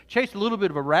 chased a little bit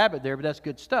of a rabbit there, but that's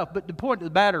good stuff. But the point of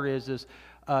the matter is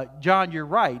John, you're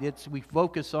right. We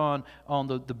focus on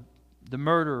the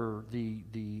murder, the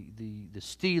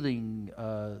stealing,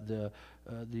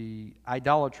 the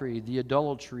idolatry, the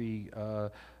adultery,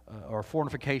 or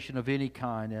fornication of any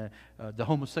kind, the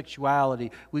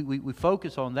homosexuality. We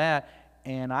focus on that.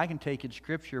 And I can take in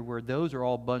Scripture where those are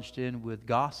all bunched in with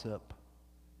gossip.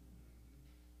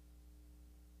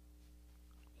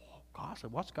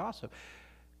 Gossip? What's gossip?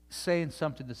 Saying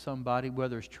something to somebody,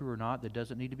 whether it's true or not, that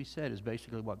doesn't need to be said is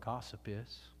basically what gossip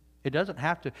is. It doesn't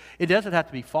have to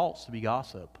be false to be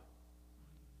gossip.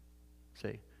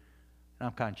 See? And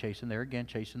I'm kind of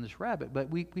chasing this rabbit. But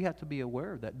we have to be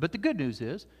aware of that. But the good news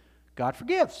is, God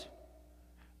forgives.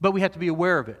 But we have to be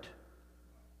aware of it.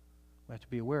 We have to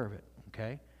be aware of it.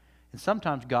 Okay? And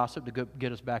sometimes gossip, to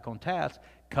get us back on task,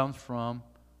 comes from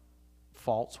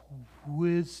false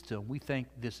wisdom. We think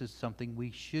this is something we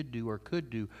should do or could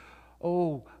do.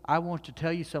 Oh, I want to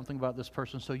tell you something about this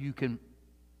person so you can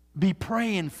be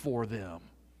praying for them.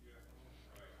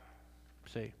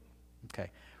 See?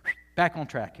 Okay. Back on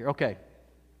track here. Okay.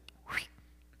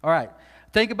 All right.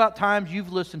 Think about times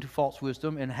you've listened to false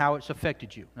wisdom and how it's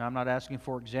affected you. Now, I'm not asking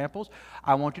for examples.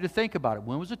 I want you to think about it.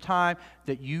 When was a time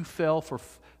that you fell for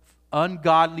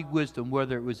ungodly wisdom,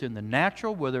 whether it was in the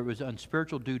natural, whether it was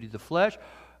unspiritual duty of the flesh,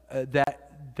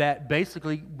 that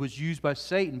basically was used by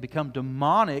Satan, become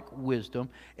demonic wisdom,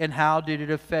 and how did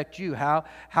it affect you?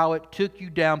 How it took you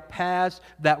down paths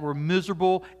that were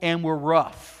miserable and were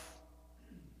rough.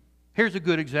 Here's a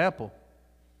good example.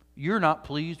 You're not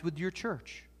pleased with your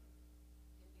church.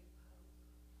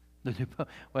 Well,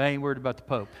 I ain't worried about the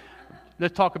Pope.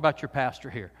 Let's talk about your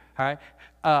pastor here. All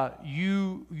right,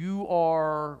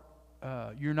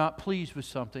 you're not pleased with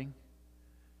something.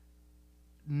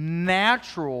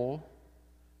 Natural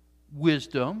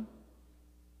wisdom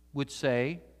would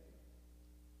say,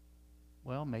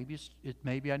 well, maybe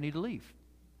I need to leave.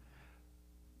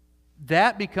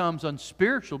 That becomes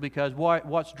unspiritual because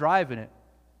what's driving it?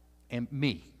 And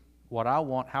me. What I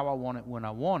want, how I want it, when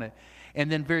I want it.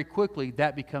 And then very quickly,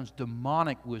 that becomes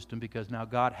demonic wisdom because now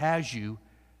God has you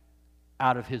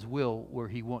out of His will where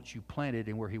He wants you planted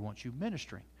and where He wants you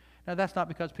ministering. Now, that's not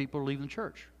because people are leaving the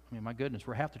church. I mean, my goodness,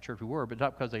 we're half the church we were, but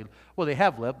not because they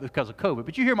have left because of COVID.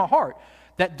 But you hear my heart.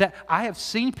 That I have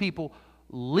seen people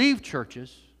leave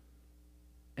churches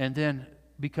and then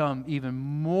become even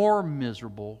more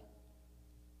miserable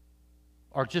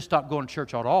or just stop going to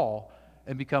church at all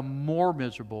and become more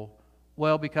miserable.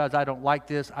 Well, because I don't like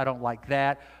this, I don't like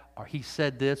that, or he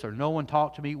said this, or no one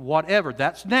talked to me, whatever.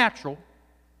 That's natural.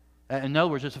 In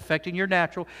other words, it's affecting your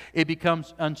natural. It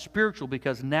becomes unspiritual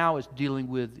because now it's dealing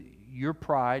with your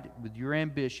pride, with your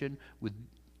ambition, with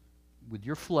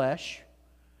your flesh.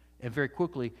 And very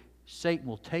quickly, Satan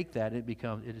will take that and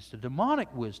it is the demonic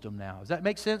wisdom now. Does that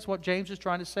make sense what James is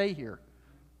trying to say here?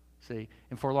 See,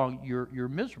 and for long you're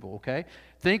miserable, okay?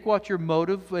 Think what your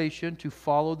motivation to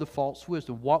follow the false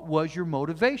wisdom. What was your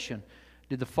motivation?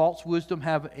 Did the false wisdom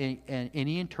have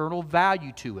any internal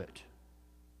value to it?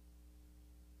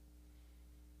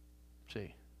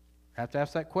 See, I have to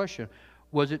ask that question.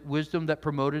 Was it wisdom that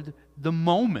promoted the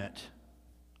moment?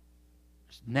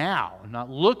 It's now,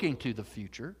 not looking to the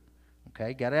future.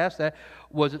 Okay, got to ask that.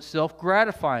 Was it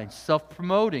self-gratifying,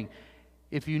 self-promoting?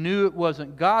 If you knew it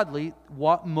wasn't godly,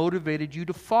 what motivated you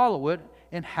to follow it,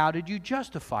 and how did you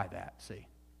justify that? See?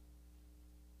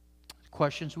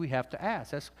 Questions we have to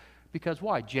ask. That's because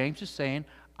why? James is saying,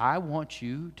 I want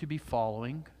you to be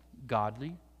following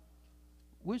godly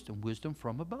wisdom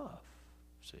from above.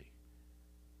 See?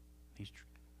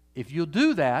 If you'll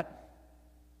do that,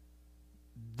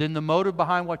 then the motive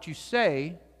behind what you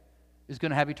say is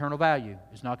going to have eternal value.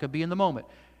 It's not going to be in the moment.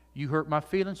 You hurt my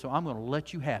feelings, so I'm going to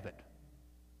let you have it.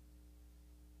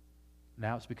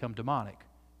 Now it's become demonic.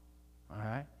 All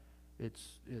right?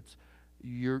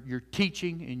 You're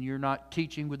teaching and you're not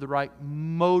teaching with the right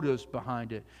motives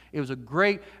behind it. It's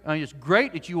great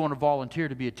that you want to volunteer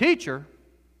to be a teacher,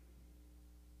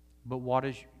 but what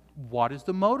is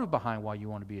the motive behind why you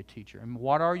want to be a teacher? And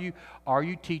what are you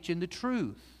teaching the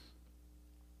truth?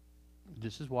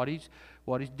 This is what he's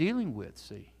dealing with,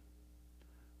 see.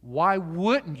 Why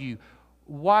would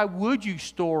you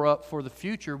store up for the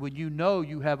future when you know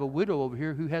you have a widow over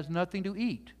here who has nothing to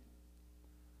eat?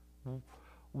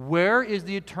 Where is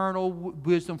the eternal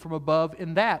wisdom from above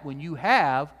in that when you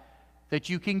have that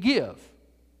you can give?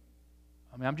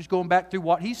 I mean, I'm just going back through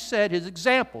what he said, his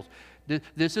examples.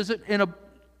 This isn't in a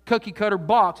cookie cutter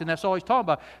box, and that's all he's talking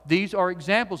about. These are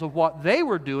examples of what they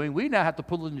were doing. We now have to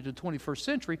pull it into the 21st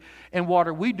century, and what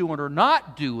are we doing or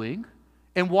not doing?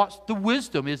 And what's the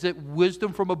wisdom? Is it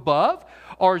wisdom from above?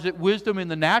 Or is it wisdom in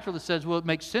the natural that says, well, it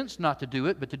makes sense not to do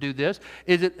it, but to do this?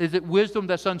 Is it wisdom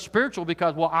that's unspiritual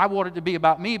because, well, I want it to be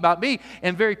about me?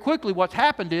 And very quickly what's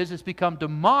happened is it's become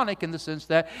demonic in the sense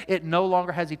that it no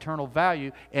longer has eternal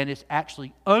value and it's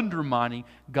actually undermining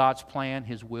God's plan,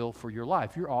 His will for your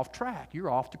life. You're off track. You're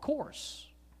off the course.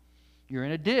 You're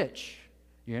in a ditch.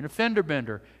 You're in a fender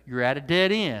bender. You're at a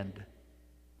dead end.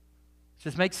 Does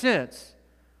this make sense?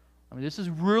 I mean, this is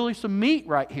really some meat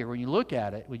right here when you look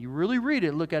at it. When you really read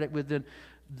it, look at it within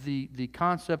the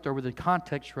concept or within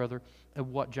context, rather, of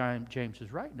what James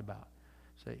is writing about.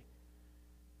 See?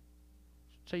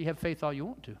 Say you have faith all you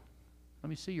want to. Let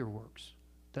me see your works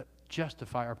that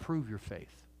justify or prove your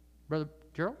faith. Brother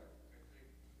Gerald?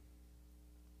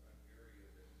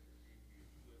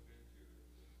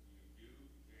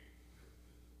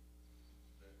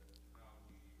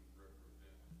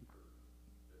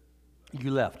 You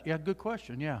left. Yeah, good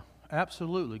question. Yeah,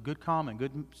 absolutely. Good comment.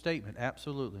 Good statement.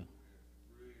 Absolutely.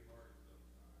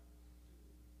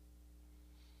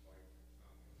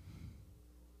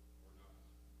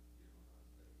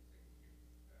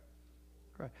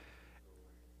 Right.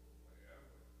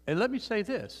 And let me say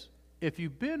this. If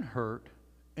you've been hurt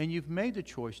and you've made the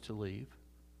choice to leave,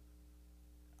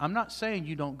 I'm not saying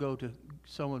you don't go to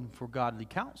someone for godly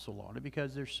counsel on it,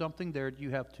 because there's something there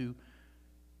you have to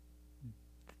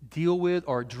deal with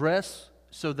or address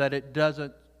so that it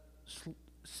doesn't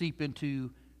seep into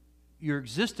your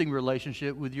existing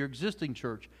relationship with your existing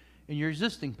church and your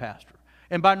existing pastor.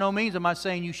 And by no means am I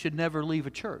saying you should never leave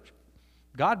a church.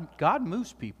 God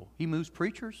moves people. He moves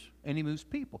preachers and He moves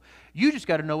people. You just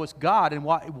got to know it's God and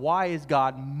why is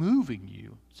God moving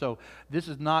you. So this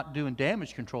is not doing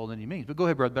damage control in any means. But go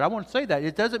ahead, brother. But I want to say that.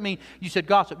 It doesn't mean you said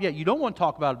gossip. Yeah, you don't want to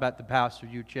talk about the pastor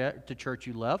the church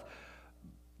you left.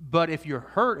 But if you're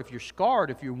hurt, if you're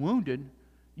scarred, if you're wounded,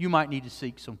 you might need to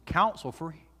seek some counsel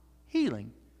for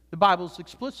healing. The Bible's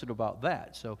explicit about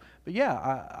that. So, but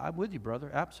yeah, I'm with you,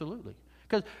 brother. Absolutely.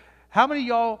 Because how many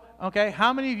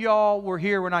of y'all were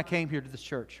here when I came here to this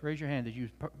church? Raise your hand that you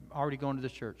already going to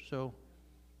this church. So,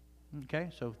 okay,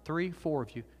 so 3, 4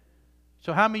 of you.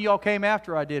 So how many of y'all came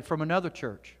after I did from another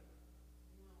church?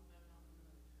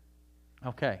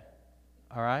 Okay,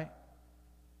 all right.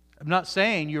 I'm not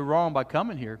saying you're wrong by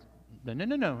coming here.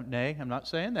 No, nay, I'm not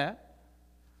saying that.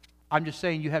 I'm just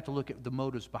saying you have to look at the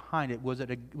motives behind it.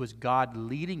 Was God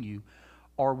leading you,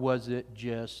 or was it?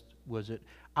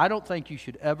 I don't think you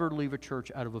should ever leave a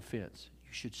church out of offense.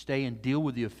 You should stay and deal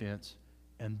with the offense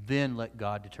and then let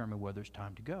God determine whether it's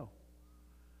time to go.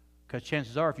 Because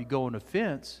chances are, if you go on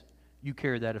offense, you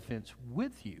carry that offense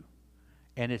with you,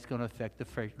 and it's going to affect the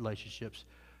relationships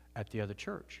at the other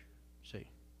church, see,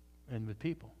 and with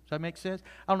people. Does that make sense?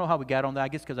 I don't know how we got on that. I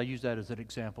guess because I used that as an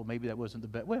example. Maybe that wasn't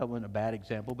it wasn't a bad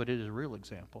example, but it is a real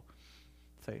example.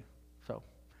 See, so.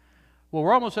 Well,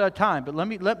 we're almost out of time, but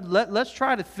let's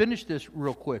try to finish this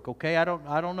real quick, okay? I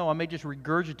don't know. I may just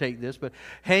regurgitate this, but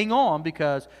hang on,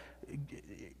 because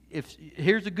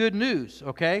here's the good news,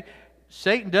 okay?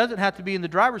 Satan doesn't have to be in the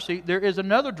driver's seat. There is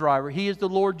another driver. He is the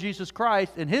Lord Jesus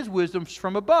Christ, and His wisdom's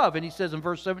from above. And He says in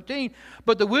verse 17,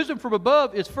 but the wisdom from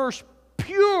above is first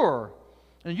pure.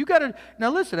 And you got to,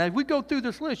 now listen, as we go through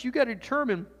this list, you got to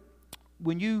determine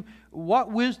when you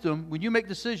make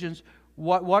decisions,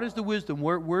 what is the wisdom?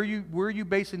 Where are you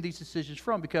basing these decisions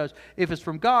from? Because if it's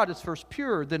from God, it's first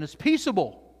pure, then it's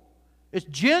peaceable, it's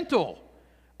gentle,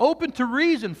 open to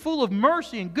reason, full of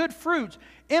mercy and good fruits,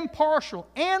 impartial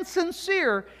and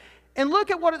sincere. And look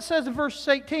at what it says in verse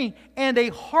 18. And a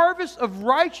harvest of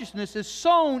righteousness is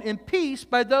sown in peace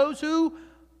by those who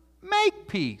make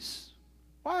peace.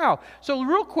 Wow. So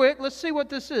real quick, let's see what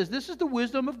this is. This is the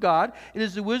wisdom of God. It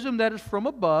is the wisdom that is from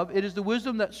above. It is the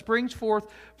wisdom that springs forth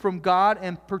from God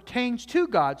and pertains to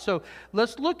God. So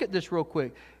let's look at this real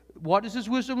quick. What does this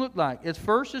wisdom look like? It's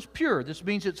pure. This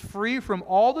means it's free from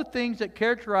all the things that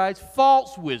characterize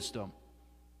false wisdom.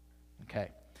 Okay.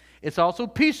 It's also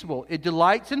peaceable. It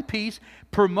delights in peace,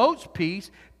 promotes peace,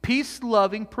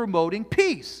 peace-loving, promoting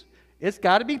peace. It's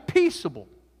got to be peaceable.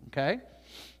 Okay.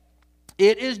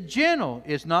 It is gentle.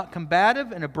 It's not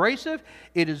combative and abrasive.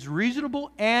 It is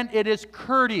reasonable, and it is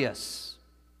courteous.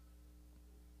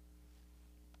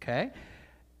 Okay?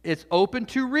 It's open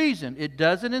to reason. It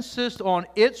doesn't insist on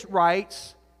its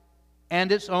rights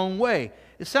and its own way.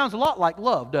 It sounds a lot like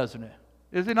love, doesn't it?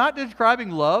 Is it not describing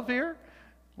love here?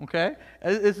 Okay?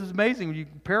 This is amazing when you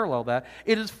parallel that.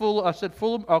 It is it's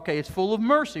full of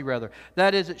mercy, rather.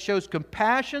 That is, it shows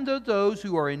compassion to those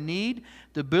who are in need,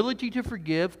 the ability to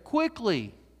forgive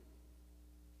quickly.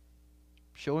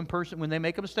 Showing person, when they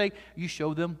make a mistake, you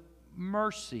show them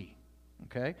mercy.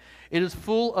 Okay? It is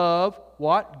full of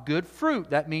what? Good fruit.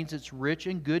 That means it's rich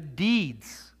in good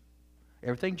deeds.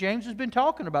 Everything James has been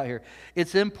talking about here.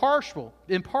 It's impartial.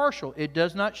 It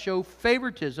does not show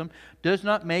favoritism, does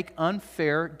not make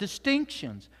unfair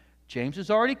distinctions. James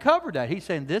has already covered that. He's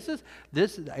saying this is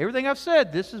everything I've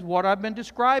said, this is what I've been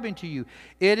describing to you.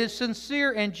 It is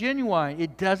sincere and genuine.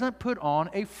 It doesn't put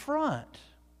on a front.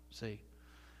 See?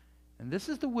 And this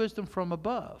is the wisdom from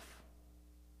above.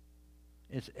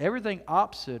 It's everything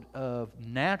opposite of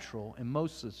natural in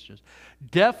most instances.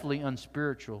 Definitely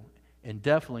unspiritual and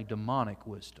definitely demonic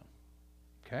wisdom.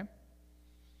 Okay?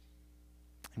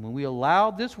 And when we allow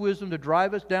this wisdom to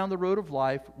drive us down the road of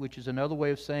life, which is another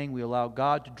way of saying we allow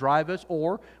God to drive us,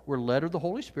 or we're led of the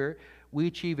Holy Spirit, we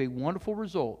achieve a wonderful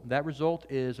result. That result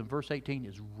is, in verse 18,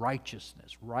 is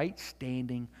righteousness, right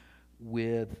standing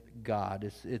with God.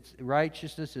 It's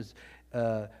righteousness is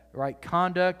right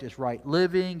conduct, it's right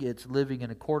living, it's living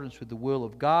in accordance with the will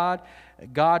of God.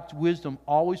 God's wisdom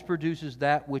always produces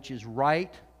that which is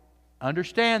right.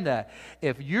 Understand that.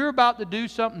 If you're about to do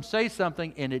something, say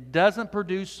something, and it doesn't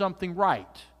produce something right,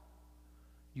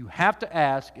 you have to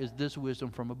ask, is this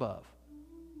wisdom from above?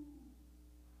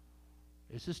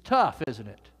 This is tough, isn't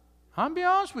it? I'm be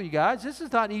honest with you guys. This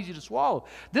is not easy to swallow.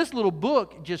 This little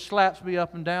book just slaps me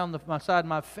up and down my side of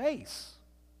my face.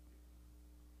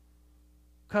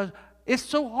 Because it's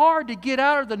so hard to get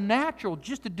out of the natural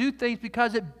just to do things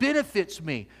because it benefits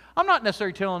me. I'm not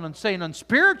necessarily saying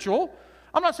unspiritual.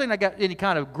 I'm not saying I got any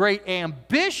kind of great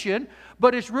ambition,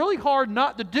 but it's really hard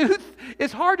not to do.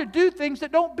 It's hard to do things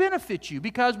that don't benefit you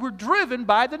because we're driven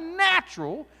by the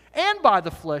natural and by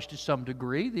the flesh to some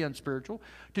degree, the unspiritual,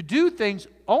 to do things,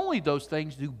 only those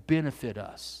things do benefit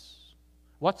us.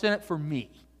 What's in it for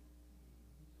me?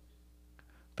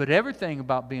 But everything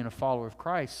about being a follower of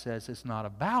Christ says it's not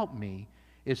about me.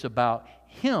 It's about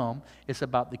Him. It's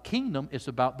about the kingdom. It's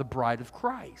about the bride of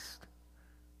Christ.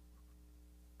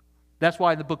 That's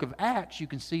why in the book of Acts you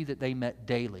can see that they met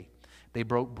daily. They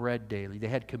broke bread daily. They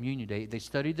had communion daily. They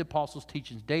studied the apostles'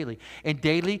 teachings daily. And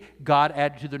daily, God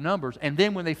added to their numbers. And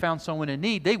then when they found someone in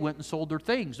need, they went and sold their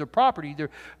things, their property,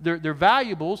 their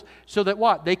valuables, so that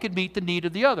what? They could meet the need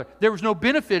of the other. There was no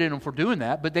benefit in them for doing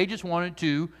that, but they just wanted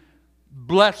to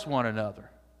bless one another.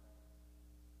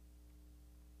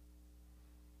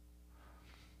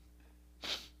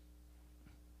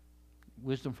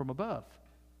 Wisdom from above.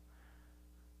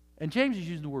 And James is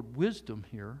using the word wisdom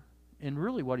here. And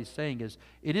really what he's saying is,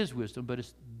 it is wisdom, but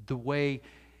it's the way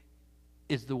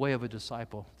of a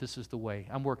disciple. This is the way.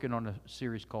 I'm working on a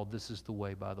series called This is the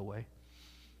Way, by the way.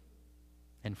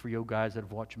 And for you guys that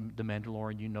have watched The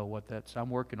Mandalorian, you know what that's. I'm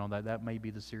working on that. That may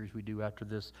be the series we do after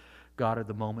this, God of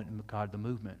the Moment and God of the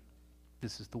Movement.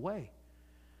 This is the way.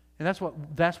 And that's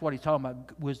what he's talking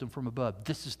about, wisdom from above.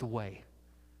 This is the way.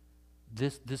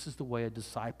 This is the way a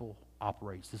disciple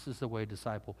operates. This is the way a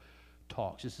disciple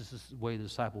talks. This is the way the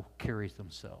disciple carries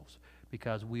themselves.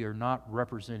 Because we are not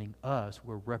representing us,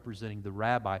 we're representing the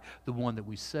rabbi, the one that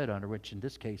we sit under, which in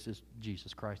this case is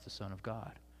Jesus Christ, the Son of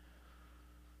God.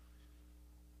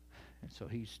 And so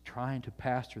he's trying to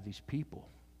pastor these people.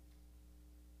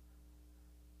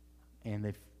 And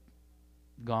they've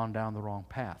gone down the wrong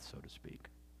path, so to speak.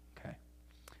 Okay.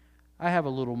 I have a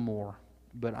little more,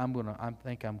 but I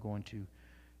think I'm going to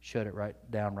shut it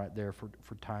down right there for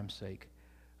time's sake.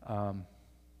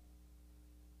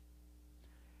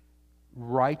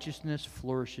 Righteousness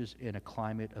flourishes in a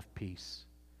climate of peace.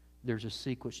 There's a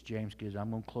sequence James gives.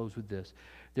 I'm going to close with this.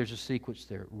 There's a sequence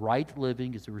there. Right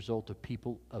living is the result of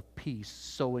people of peace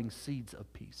sowing seeds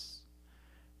of peace.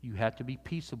 You have to be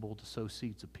peaceable to sow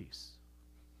seeds of peace.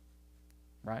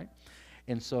 Right?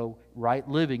 And so right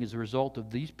living is a result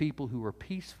of these people who are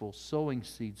peaceful sowing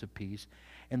seeds of peace.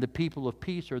 And the people of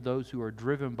peace are those who are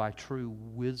driven by true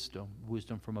wisdom,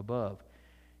 wisdom from above.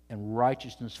 And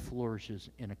righteousness flourishes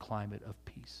in a climate of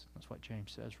peace. That's what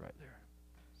James says right there.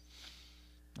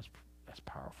 That's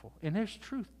powerful. And there's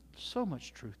truth, so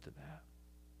much truth to that.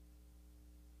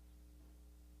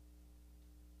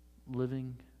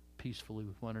 Living peacefully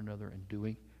with one another and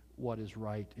doing what is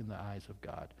right in the eyes of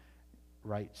God.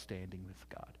 Right standing with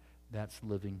God. That's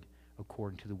living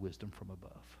according to the wisdom from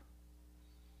above.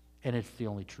 And it's the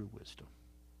only true wisdom.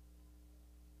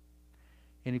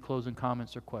 Any closing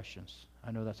comments or questions?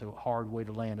 I know that's a hard way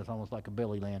to land. It's almost like a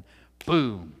belly land.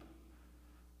 Boom.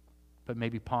 But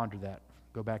maybe ponder that.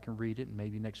 Go back and read it, and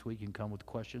maybe next week you can come with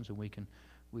questions, and we can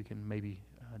maybe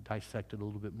dissect it a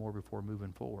little bit more before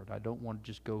moving forward. I don't want to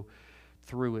just go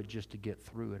through it just to get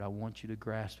through it. I want you to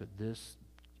grasp it. This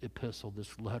epistle,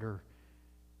 this letter,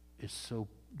 is so,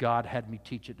 God had me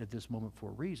teach it at this moment for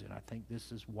a reason. I think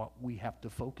this is what we have to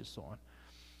focus on,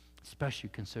 especially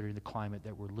considering the climate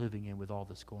that we're living in with all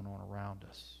that's going on around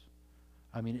us.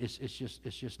 I mean, it's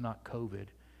just not COVID.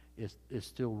 It's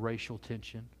still racial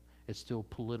tension. It's still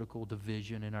political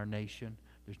division in our nation.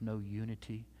 There's no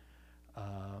unity.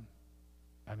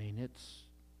 I mean,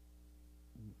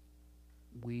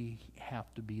 we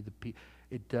have to be the people.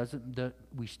 It doesn't,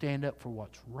 we stand up for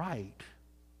what's right.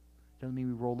 Doesn't mean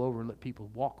we roll over and let people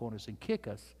walk on us and kick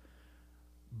us.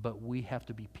 But we have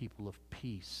to be people of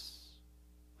peace.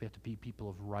 We have to be people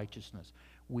of righteousness.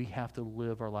 We have to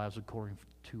live our lives according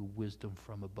to wisdom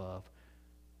from above.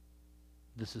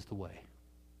 This is the way.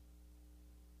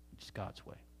 It's God's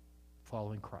way.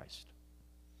 Following Christ.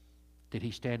 Did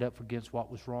he stand up against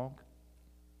what was wrong?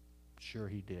 Sure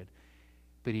he did.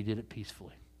 But he did it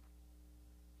peacefully.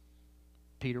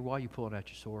 Peter, why are you pulling out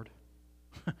your sword?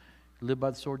 Live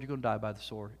by the sword, you're going to die by the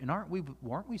sword. And aren't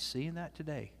we seeing that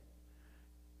today?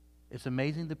 It's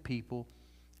amazing the people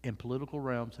in political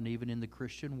realms and even in the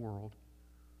Christian world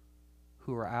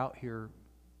who are out here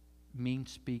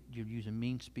using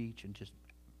mean speech and just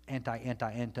anti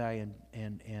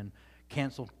and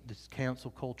cancel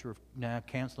culture of now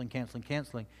canceling,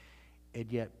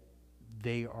 and yet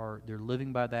they're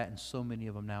living by that, and so many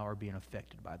of them now are being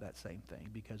affected by that same thing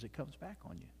because it comes back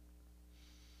on you.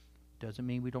 Doesn't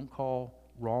mean we don't call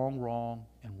wrong wrong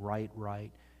and right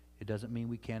right. It doesn't mean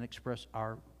we can't express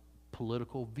our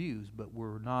political views, but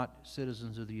we're not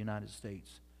citizens of the United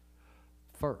States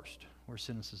first. We're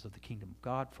citizens of the kingdom of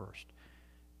God first.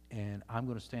 And I'm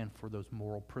going to stand for those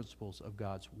moral principles of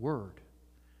God's Word.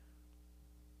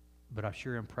 But I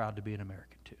sure am proud to be an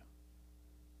American too.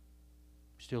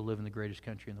 Still live in the greatest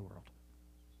country in the world.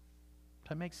 Does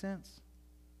that make sense?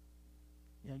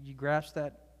 You grasp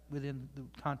that within the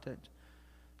context.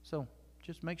 So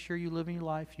just make sure you live in your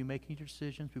life, you make your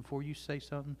decisions before you say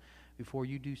something, before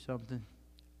you do something.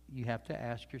 You have to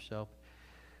ask yourself,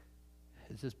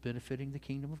 is this benefiting the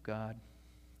kingdom of God?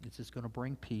 Is this going to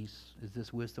bring peace? Is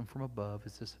this wisdom from above?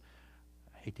 Is this,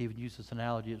 I hate to even use this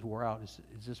analogy, it's wore out. Is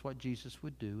this what Jesus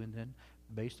would do? And then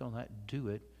based on that, do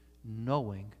it,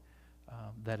 knowing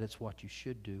that it's what you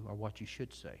should do or what you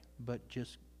should say. But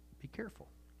just be careful.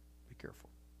 Be careful.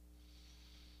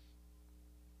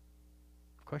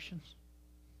 Questions?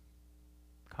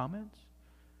 Comments?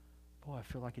 Boy, I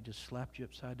feel like it just slapped you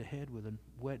upside the head with a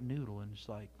wet noodle, and it's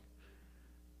like,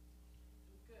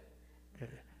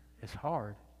 it's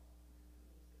hard.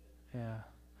 Yeah.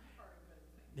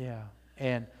 Yeah.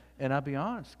 And I'll be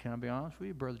honest. Can I be honest with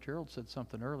you? Brother Gerald said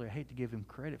something earlier. I hate to give him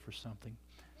credit for something.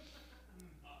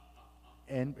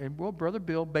 And well, Brother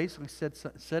Bill basically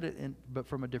said it, but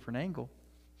from a different angle.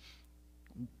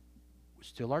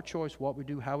 Still our choice, what we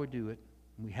do, how we do it.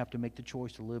 We have to make the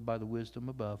choice to live by the wisdom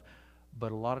above.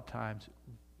 But a lot of times,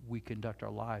 we conduct our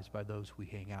lives by those we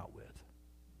hang out with.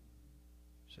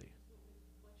 See?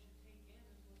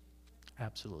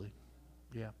 Absolutely.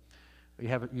 Yeah.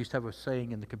 You used to have a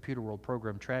saying in the computer world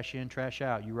program, trash in, trash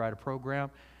out. You write a program,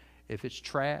 if it's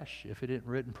trash, if it isn't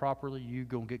written properly, you're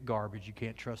going to get garbage. You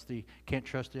can't trust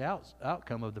the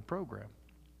outcome of the program,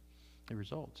 the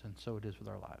results. And so it is with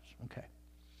our lives. Okay.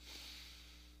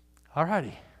 All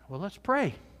righty. Well, let's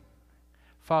pray.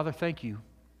 Father, thank you.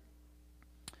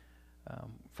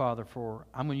 Father,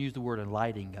 I'm going to use the word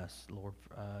enlightening us, Lord,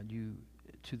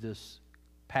 to this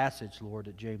passage, Lord,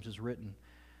 that James has written.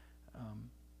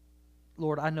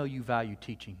 Lord, I know you value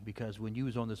teaching because when you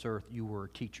was on this earth, you were a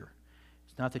teacher.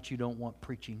 It's not that you don't want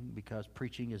preaching because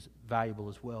preaching is valuable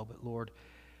as well, but Lord,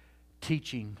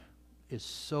 teaching is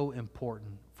so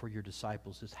important for your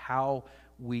disciples. It's how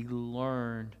we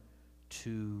learn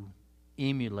to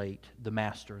emulate the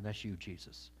Master, and that's you,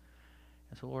 Jesus.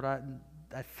 And so, Lord, I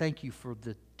thank you for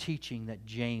the teaching that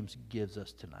James gives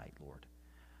us tonight, Lord.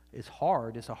 It's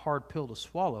hard. It's a hard pill to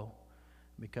swallow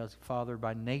because, Father,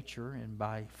 by nature and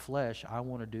by flesh, I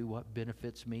want to do what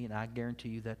benefits me, and I guarantee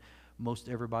you that most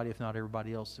everybody, if not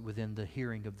everybody else within the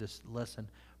hearing of this lesson,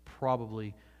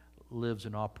 probably lives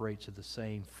and operates in the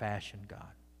same fashion,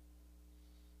 God.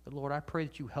 But, Lord, I pray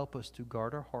that you help us to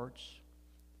guard our hearts,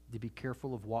 to be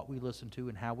careful of what we listen to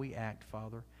and how we act,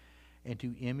 Father, and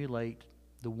to emulate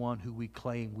the one who we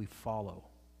claim we follow.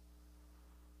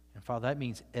 And Father, that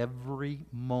means every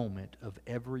moment of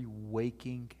every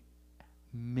waking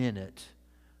minute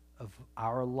of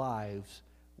our lives,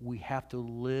 we have to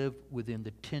live within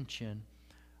the tension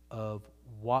of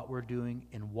what we're doing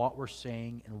and what we're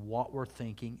saying and what we're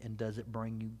thinking, and does it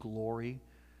bring you glory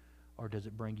or does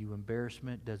it bring you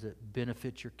embarrassment? Does it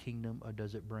benefit your kingdom or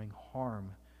does it bring harm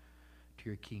to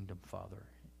your kingdom, Father?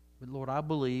 But Lord, I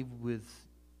believe with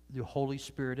the Holy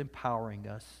Spirit empowering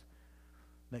us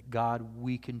that, God,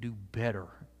 we can do better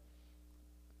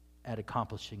at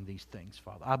accomplishing these things,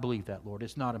 Father. I believe that, Lord.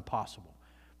 It's not impossible.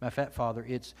 Matter of fact, Father,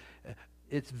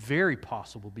 it's very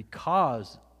possible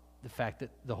because the fact that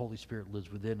the Holy Spirit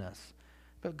lives within us.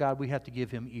 But, God, we have to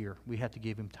give him ear. We have to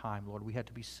give him time, Lord. We have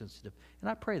to be sensitive. And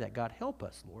I pray that, God, help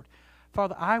us, Lord.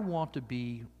 Father, I want to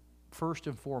be, first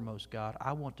and foremost, God,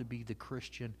 I want to be the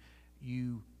Christian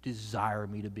you desire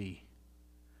me to be.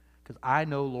 Because I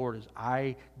know, Lord, as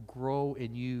I grow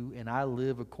in you and I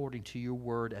live according to your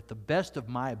word at the best of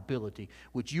my ability,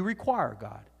 which you require,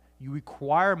 God. You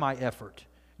require my effort.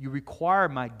 You require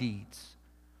my deeds.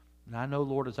 And I know,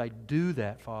 Lord, as I do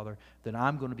that, Father, then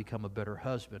I'm going to become a better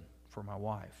husband for my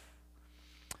wife.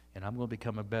 And I'm going to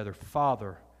become a better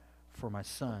father for my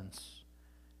sons.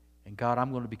 And God, I'm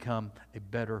going to become a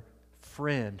better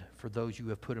friend for those you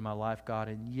have put in my life, God.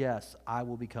 And yes, I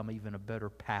will become even a better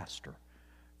pastor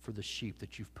for the sheep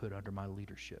that you've put under my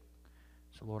leadership.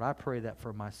 So, Lord, I pray that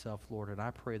for myself, Lord, and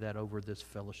I pray that over this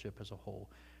fellowship as a whole,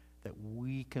 that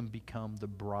we can become the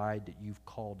bride that you've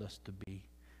called us to be,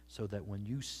 so that when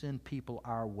you send people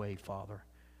our way, Father,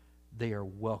 they are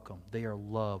welcome. They are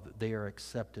loved. They are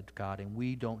accepted, God. And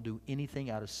we don't do anything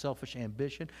out of selfish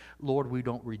ambition. Lord, we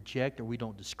don't reject or we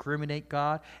don't discriminate,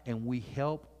 God, and we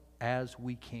help as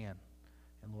we can.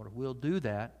 And Lord, we'll do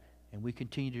that, and we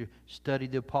continue to study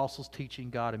the apostles' teaching,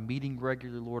 God, and meeting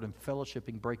regularly, Lord, and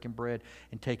fellowshipping, breaking bread,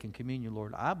 and taking communion,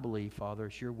 Lord. I believe, Father,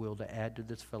 it's your will to add to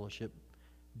this fellowship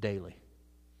daily,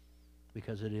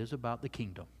 because it is about the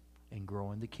kingdom and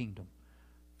growing the kingdom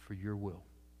for your will.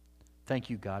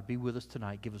 Thank you, God. Be with us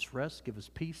tonight. Give us rest. Give us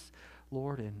peace,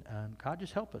 Lord. And God,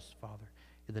 just help us, Father.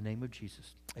 In the name of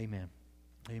Jesus. Amen.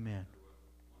 Amen.